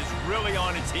defense is really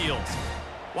on its heels.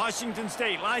 Washington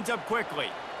State lines up quickly.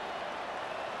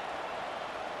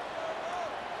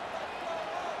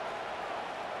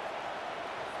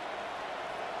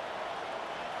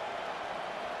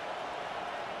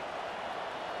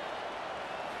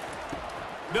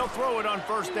 They'll throw it on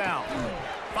 1st down.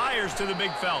 Fires to the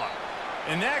big fella.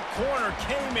 And that corner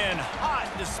came in hot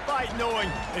despite knowing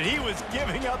that he was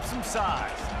giving up some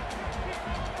size.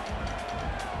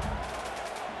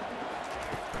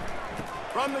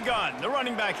 From the gun, the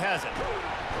running back has it.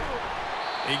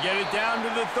 They get it down to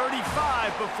the 35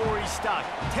 before he's stopped.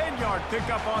 10-yard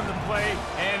pickup on the play,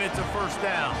 and it's a 1st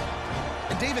down.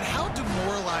 And David, how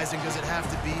demoralizing does it have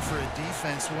to be for a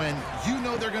defense when you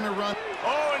know they're going to run?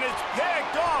 Oh, and it's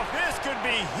picked off. This could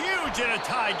be huge in a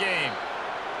tie game.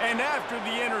 And after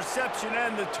the interception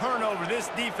and the turnover, this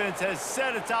defense has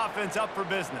set its offense up for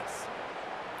business.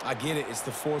 I get it. It's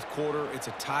the 4th quarter. It's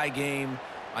a tie game.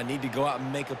 I need to go out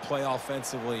and make a play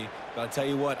offensively. But I'll tell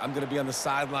you what, I'm going to be on the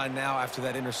sideline now after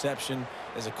that interception.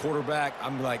 As a quarterback,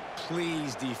 I'm like,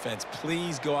 please, defense,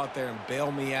 please go out there and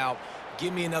bail me out.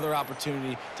 Give me another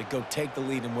opportunity to go take the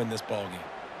lead and win this ball game.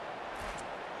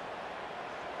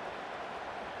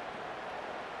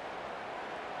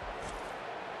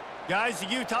 Guys, the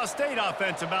Utah State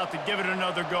offense about to give it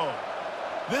another go.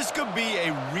 This could be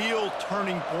a real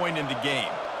turning point in the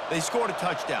game. They scored a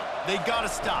touchdown. They got to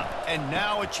stop. And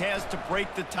now a chance to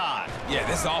break the tie. Yeah,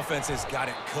 this offense has got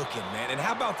it cooking, man. And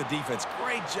how about the defense?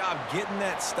 Great job getting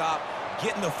that stop,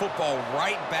 getting the football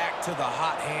right back to the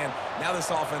hot hand. Now this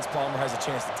offense, Palmer, has a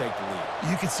chance to take the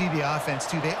lead. You can see the offense,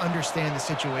 too. They understand the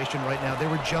situation right now. They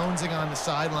were jonesing on the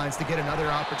sidelines to get another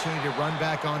opportunity to run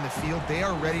back on the field. They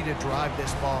are ready to drive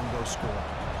this ball and go score.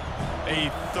 A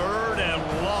 3rd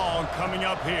and long coming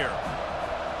up here.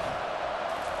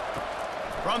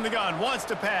 From the gun, wants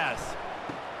to pass.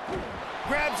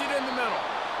 Grabs it in the middle.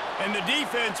 And the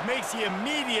defense makes the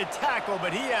immediate tackle,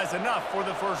 but he has enough for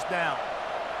the 1st down.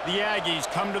 The Aggies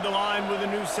come to the line with a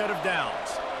new set of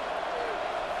downs.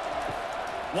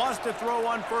 Wants to throw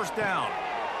on 1st down.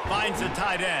 Finds the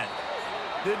tight end.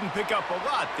 Didn't pick up a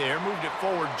lot there. Moved it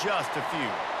forward just a few.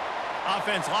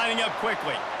 Offense lining up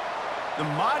quickly. The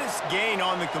modest gain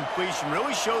on the completion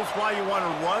really shows why you want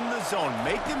to run the zone.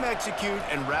 Make them execute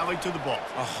and rally to the ball.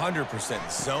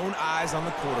 100%. Zone eyes on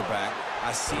the quarterback.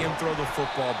 I see him throw the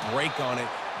football, break on it,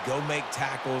 go make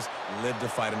tackles, live to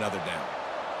fight another down.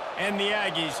 And the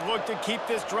Aggies look to keep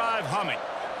this drive humming.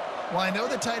 Well, I know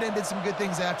the tight end did some good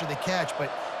things after the catch,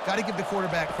 but got to give the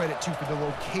quarterback credit, too, for the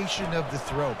location of the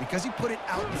throw. Because he put it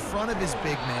out in front of his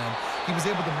big man, he was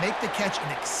able to make the catch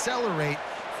and accelerate,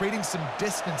 creating some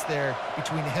distance there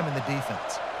between him and the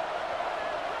defense.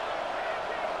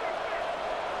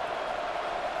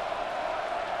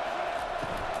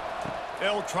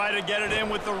 They'll try to get it in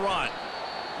with the run.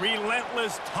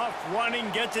 Relentless, tough running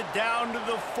gets it down to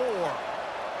the 4.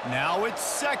 Now it's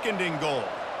 2nd and goal.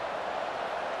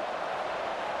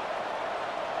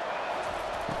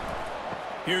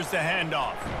 Here's the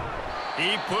handoff.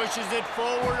 He pushes it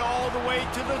forward all the way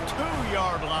to the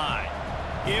 2-yard line.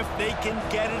 If they can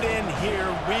get it in here,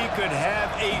 we could have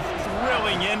a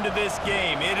thrilling end to this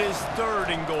game. It is 3rd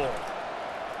and goal.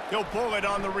 He'll pull it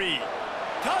on the read.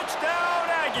 Touchdown,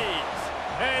 Aggies!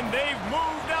 And they've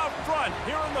moved out front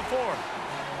here in the 4th.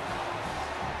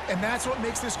 And that's what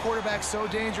makes this quarterback so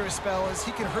dangerous, fellas.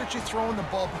 He can hurt you throwing the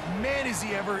ball, but man, is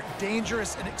he ever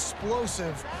dangerous and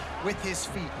explosive with his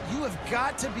feet. You have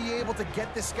got to be able to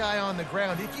get this guy on the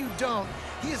ground. If you don't,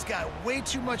 he has got way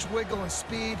too much wiggle and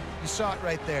speed. You saw it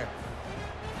right there.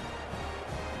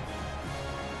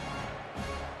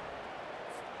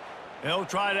 They'll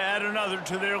try to add another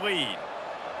to their lead.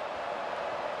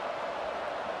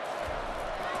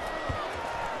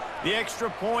 The extra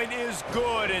point is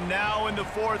good, and now in the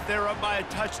 4th, they're up by a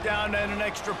touchdown and an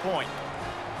extra point.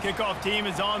 Kickoff team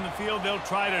is on the field. They'll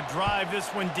try to drive this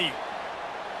one deep.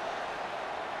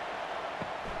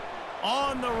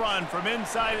 On the run from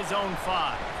inside his own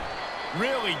 5.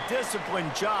 Really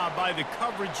disciplined job by the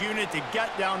coverage unit to get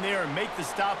down there and make the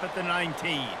stop at the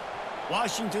 19.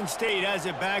 Washington State has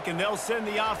it back, and they'll send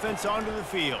the offense onto the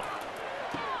field.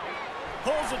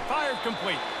 Pulls it, fired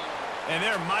complete. And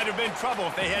there might have been trouble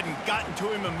if they hadn't gotten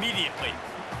to him immediately.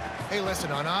 Hey,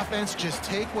 listen, on offense, just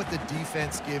take what the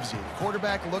defense gives you.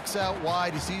 Quarterback looks out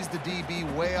wide. He sees the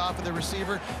DB way off of the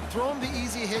receiver. Throw him the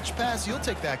easy hitch pass. You'll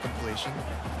take that completion.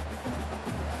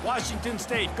 Washington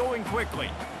State going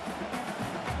quickly.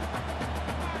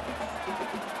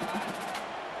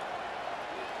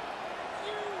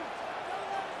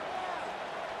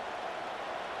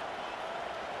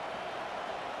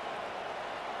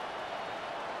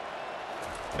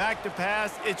 Back to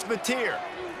pass, it's Mateer.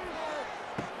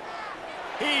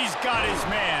 He's got his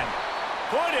man.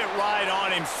 Put it right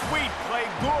on him. Sweet play,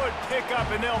 good pickup,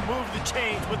 and they'll move the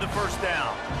chains with the 1st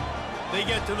down. They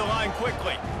get to the line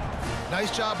quickly. Nice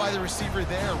job by the receiver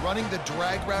there, running the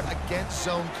drag route against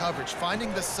zone coverage,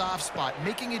 finding the soft spot,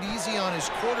 making it easy on his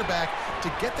quarterback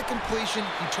to get the completion.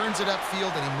 He turns it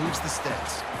upfield, and he moves the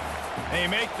sticks. They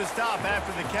make the stop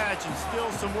after the catch, and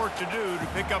still some work to do to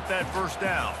pick up that 1st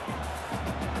down.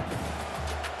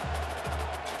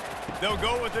 They'll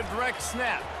go with a direct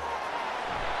snap.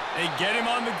 They get him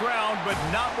on the ground, but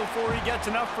not before he gets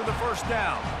enough for the 1st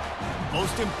down.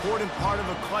 Most important part of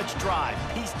a clutch drive.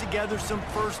 Piece together some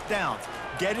 1st downs.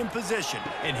 Get in position,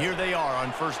 and here they are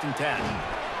on 1st and 10.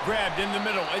 Grabbed in the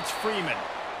middle, it's Freeman.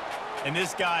 And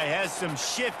this guy has some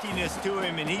shiftiness to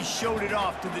him, and he showed it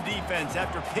off to the defense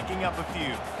after picking up a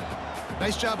few.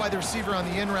 Nice job by the receiver on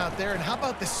the in route there. And how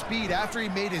about the speed? After he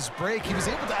made his break, he was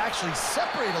able to actually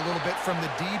separate a little bit from the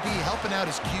DB, helping out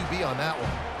his QB on that one.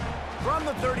 From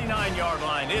the 39-yard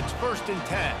line, it's 1st and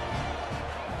 10.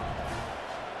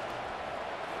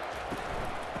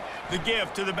 The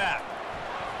give to the back.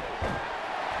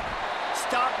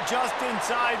 Stop just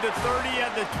inside the 30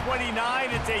 at the 29.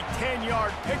 It's a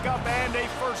 10-yard pickup and a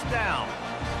 1st down.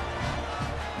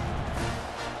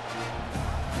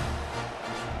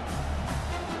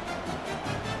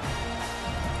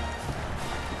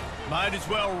 Might as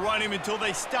well run him until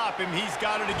they stop him. He's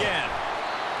got it again.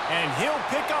 And he'll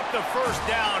pick up the 1st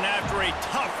down after a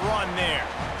tough run there.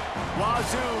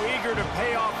 Wazoo eager to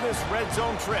pay off this red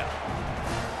zone trip.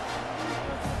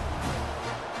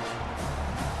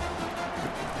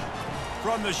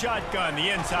 From the shotgun, the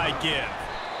inside give.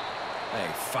 Hey,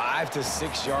 5 to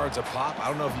 6 yards a pop. I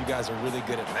don't know if you guys are really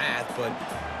good at math, but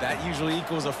that usually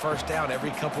equals a 1st down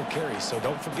every couple carries. So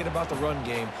don't forget about the run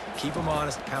game. Keep them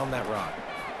honest, pound that rock.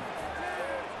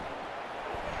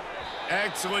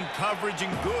 Excellent coverage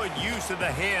and good use of the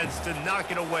hands to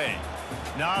knock it away.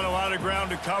 Not a lot of ground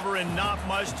to cover and not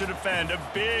much to defend. A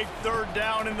big 3rd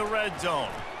down in the red zone.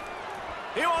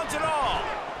 He wants it all.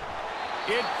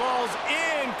 It falls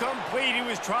incomplete. He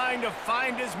was trying to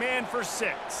find his man for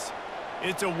 6.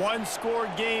 It's a one-score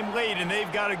game late, and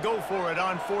they've got to go for it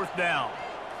on 4th down.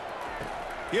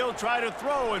 He'll try to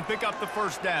throw and pick up the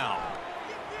first down.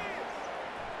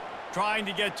 Trying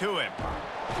to get to him.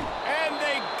 And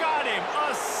they got him.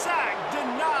 A sack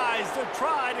denies the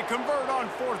try to convert on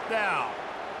 4th down.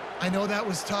 I know that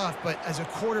was tough, but as a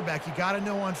quarterback, you got to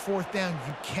know on 4th down,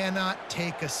 you cannot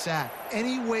take a sack.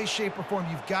 Any way, shape, or form,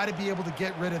 you've got to be able to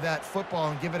get rid of that football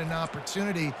and give it an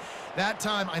opportunity. That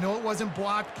time, I know it wasn't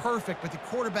blocked perfect, but the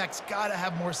quarterback's got to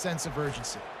have more sense of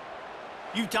urgency.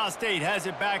 Utah State has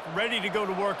it back, ready to go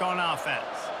to work on offense.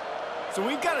 So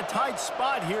we've got a tight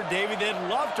spot here, David. They'd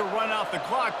love to run out the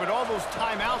clock, but all those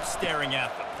timeouts staring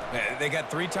at them. They got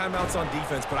 3 timeouts on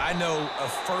defense, but I know a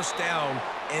first down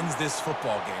ends this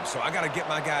football game. So I got to get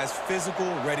my guys physical,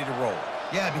 ready to roll.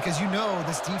 Yeah, because you know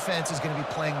this defense is going to be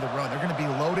playing the run. They're going to be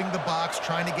loading the box,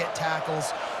 trying to get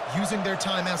tackles, using their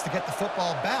timeouts to get the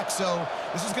football back. So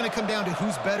this is going to come down to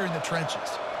who's better in the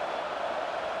trenches.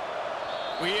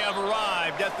 We have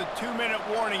arrived at the 2-minute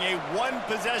warning, a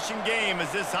one-possession game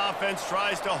as this offense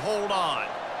tries to hold on.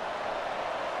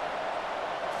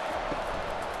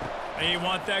 They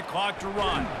want that clock to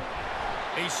run.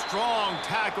 A strong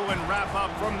tackle and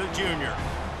wrap-up from the junior.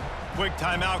 Quick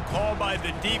timeout called by the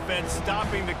defense,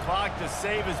 stopping the clock to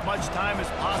save as much time as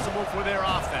possible for their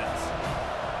offense.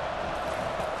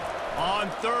 On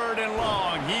 3rd and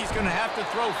long, he's going to have to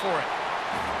throw for it.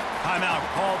 Timeout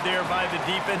called there by the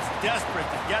defense, desperate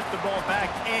to get the ball back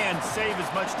and save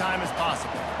as much time as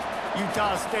possible.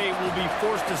 Utah State will be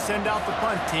forced to send out the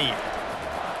punt team.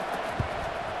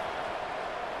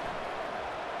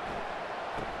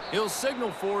 He'll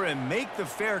signal for and make the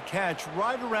fair catch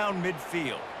right around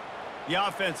midfield. The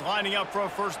offense lining up for a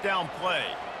first down play.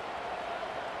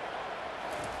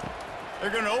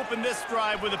 They're going to open this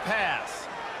drive with a pass.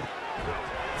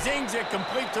 Zings it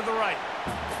complete to the right.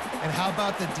 And how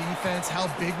about the defense? How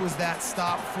big was that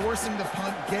stop? Forcing the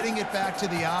punt, getting it back to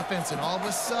the offense, and all of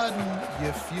a sudden,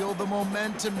 you feel the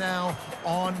momentum now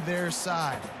on their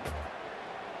side.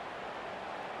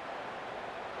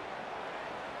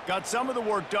 Got some of the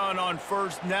work done on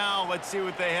 1st. Now let's see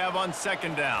what they have on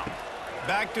 2nd down.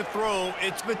 Back to throw,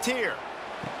 it's Mateer.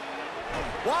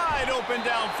 Wide open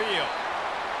downfield.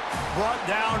 Brought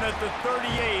down at the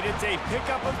 38. It's a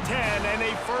pickup of 10 and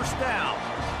a first down.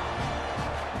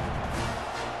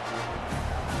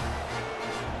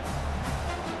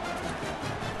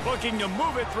 Looking to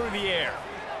move it through the air.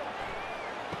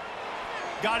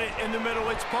 Got it in the middle,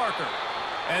 it's Parker.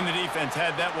 And the defense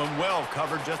had that one well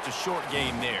covered, just a short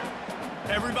game there.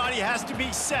 Everybody has to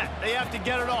be set. They have to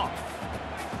get it off.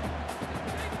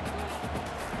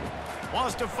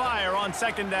 Wants to fire on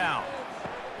 2nd down.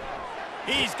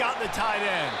 He's got the tight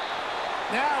end.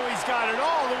 Now he's got it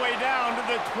all the way down to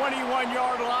the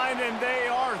 21-yard line, and they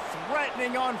are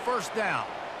threatening on 1st down.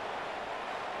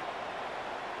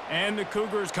 And the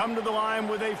Cougars come to the line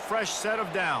with a fresh set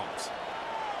of downs.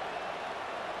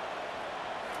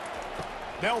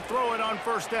 They'll throw it on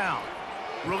 1st down.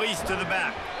 Release to the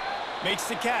back. Makes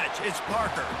the catch. It's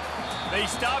Parker. They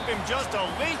stop him just a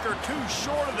link or two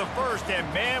short of the first,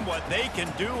 and man, what they can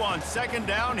do on 2nd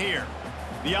down here.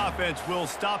 The offense will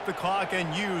stop the clock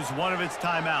and use one of its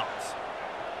timeouts.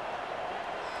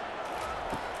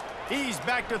 He's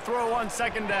back to throw on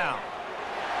 2nd down.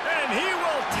 And he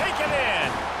will take it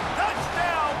in.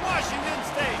 Touchdown, Washington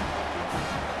State.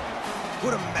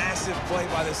 What a massive play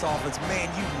by this offense. Man,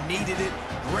 you needed it.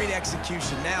 Great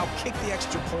execution. Now kick the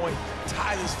extra point,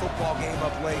 tie this football game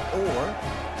up late, or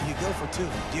do you go for 2?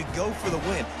 Do you go for the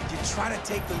win? Do you try to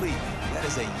take the lead? That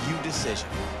is a you decision.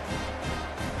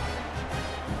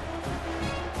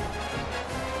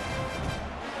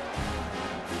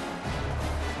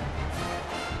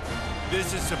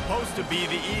 This is supposed to be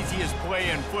the easiest play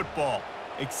in football,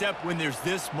 except when there's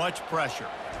this much pressure.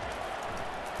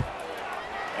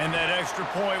 And that extra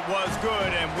point was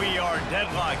good, and we are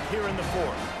deadlocked here in the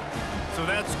 4th. So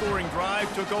that scoring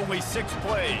drive took only 6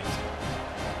 plays.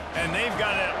 And they've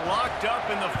got it locked up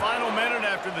in the final minute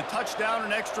after the touchdown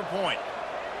and extra point.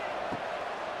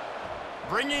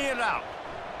 Bringing it out.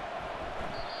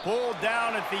 Pulled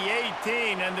down at the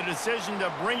 18, and the decision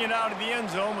to bring it out of the end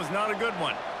zone was not a good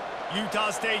one.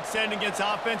 Utah State sending its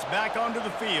offense back onto the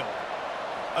field.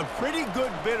 A pretty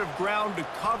good bit of ground to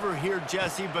cover here,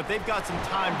 Jesse, but they've got some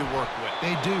time to work with.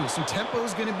 They do. So tempo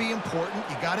is going to be important.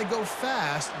 You got to go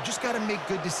fast. You just got to make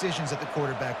good decisions at the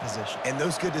quarterback position. And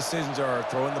those good decisions are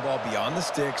throwing the ball beyond the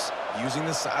sticks, using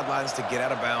the sidelines to get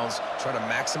out of bounds, try to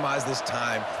maximize this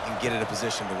time and get in a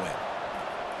position to win.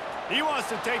 He wants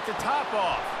to take the top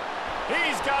off.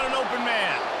 He's got an open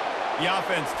man. The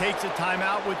offense takes a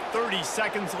timeout with 30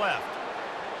 seconds left.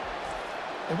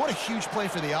 And what a huge play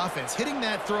for the offense. Hitting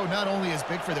that throw not only is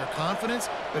big for their confidence,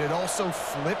 but it also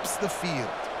flips the field.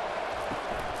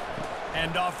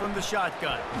 Hand off from the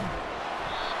shotgun.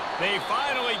 They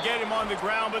finally get him on the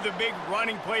ground, but the big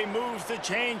running play moves the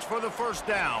change for the first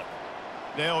down.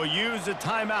 They'll use a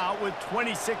timeout with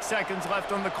 26 seconds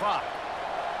left on the clock.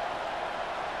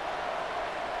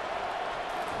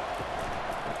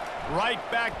 Right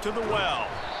back to the well.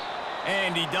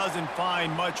 And he doesn't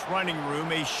find much running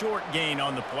room, a short gain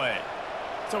on the play.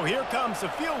 So here comes the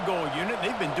field goal unit.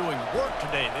 They've been doing work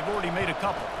today. They've already made a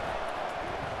couple.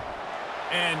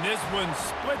 And this one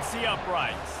splits the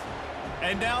uprights.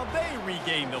 And now they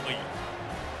regain the lead.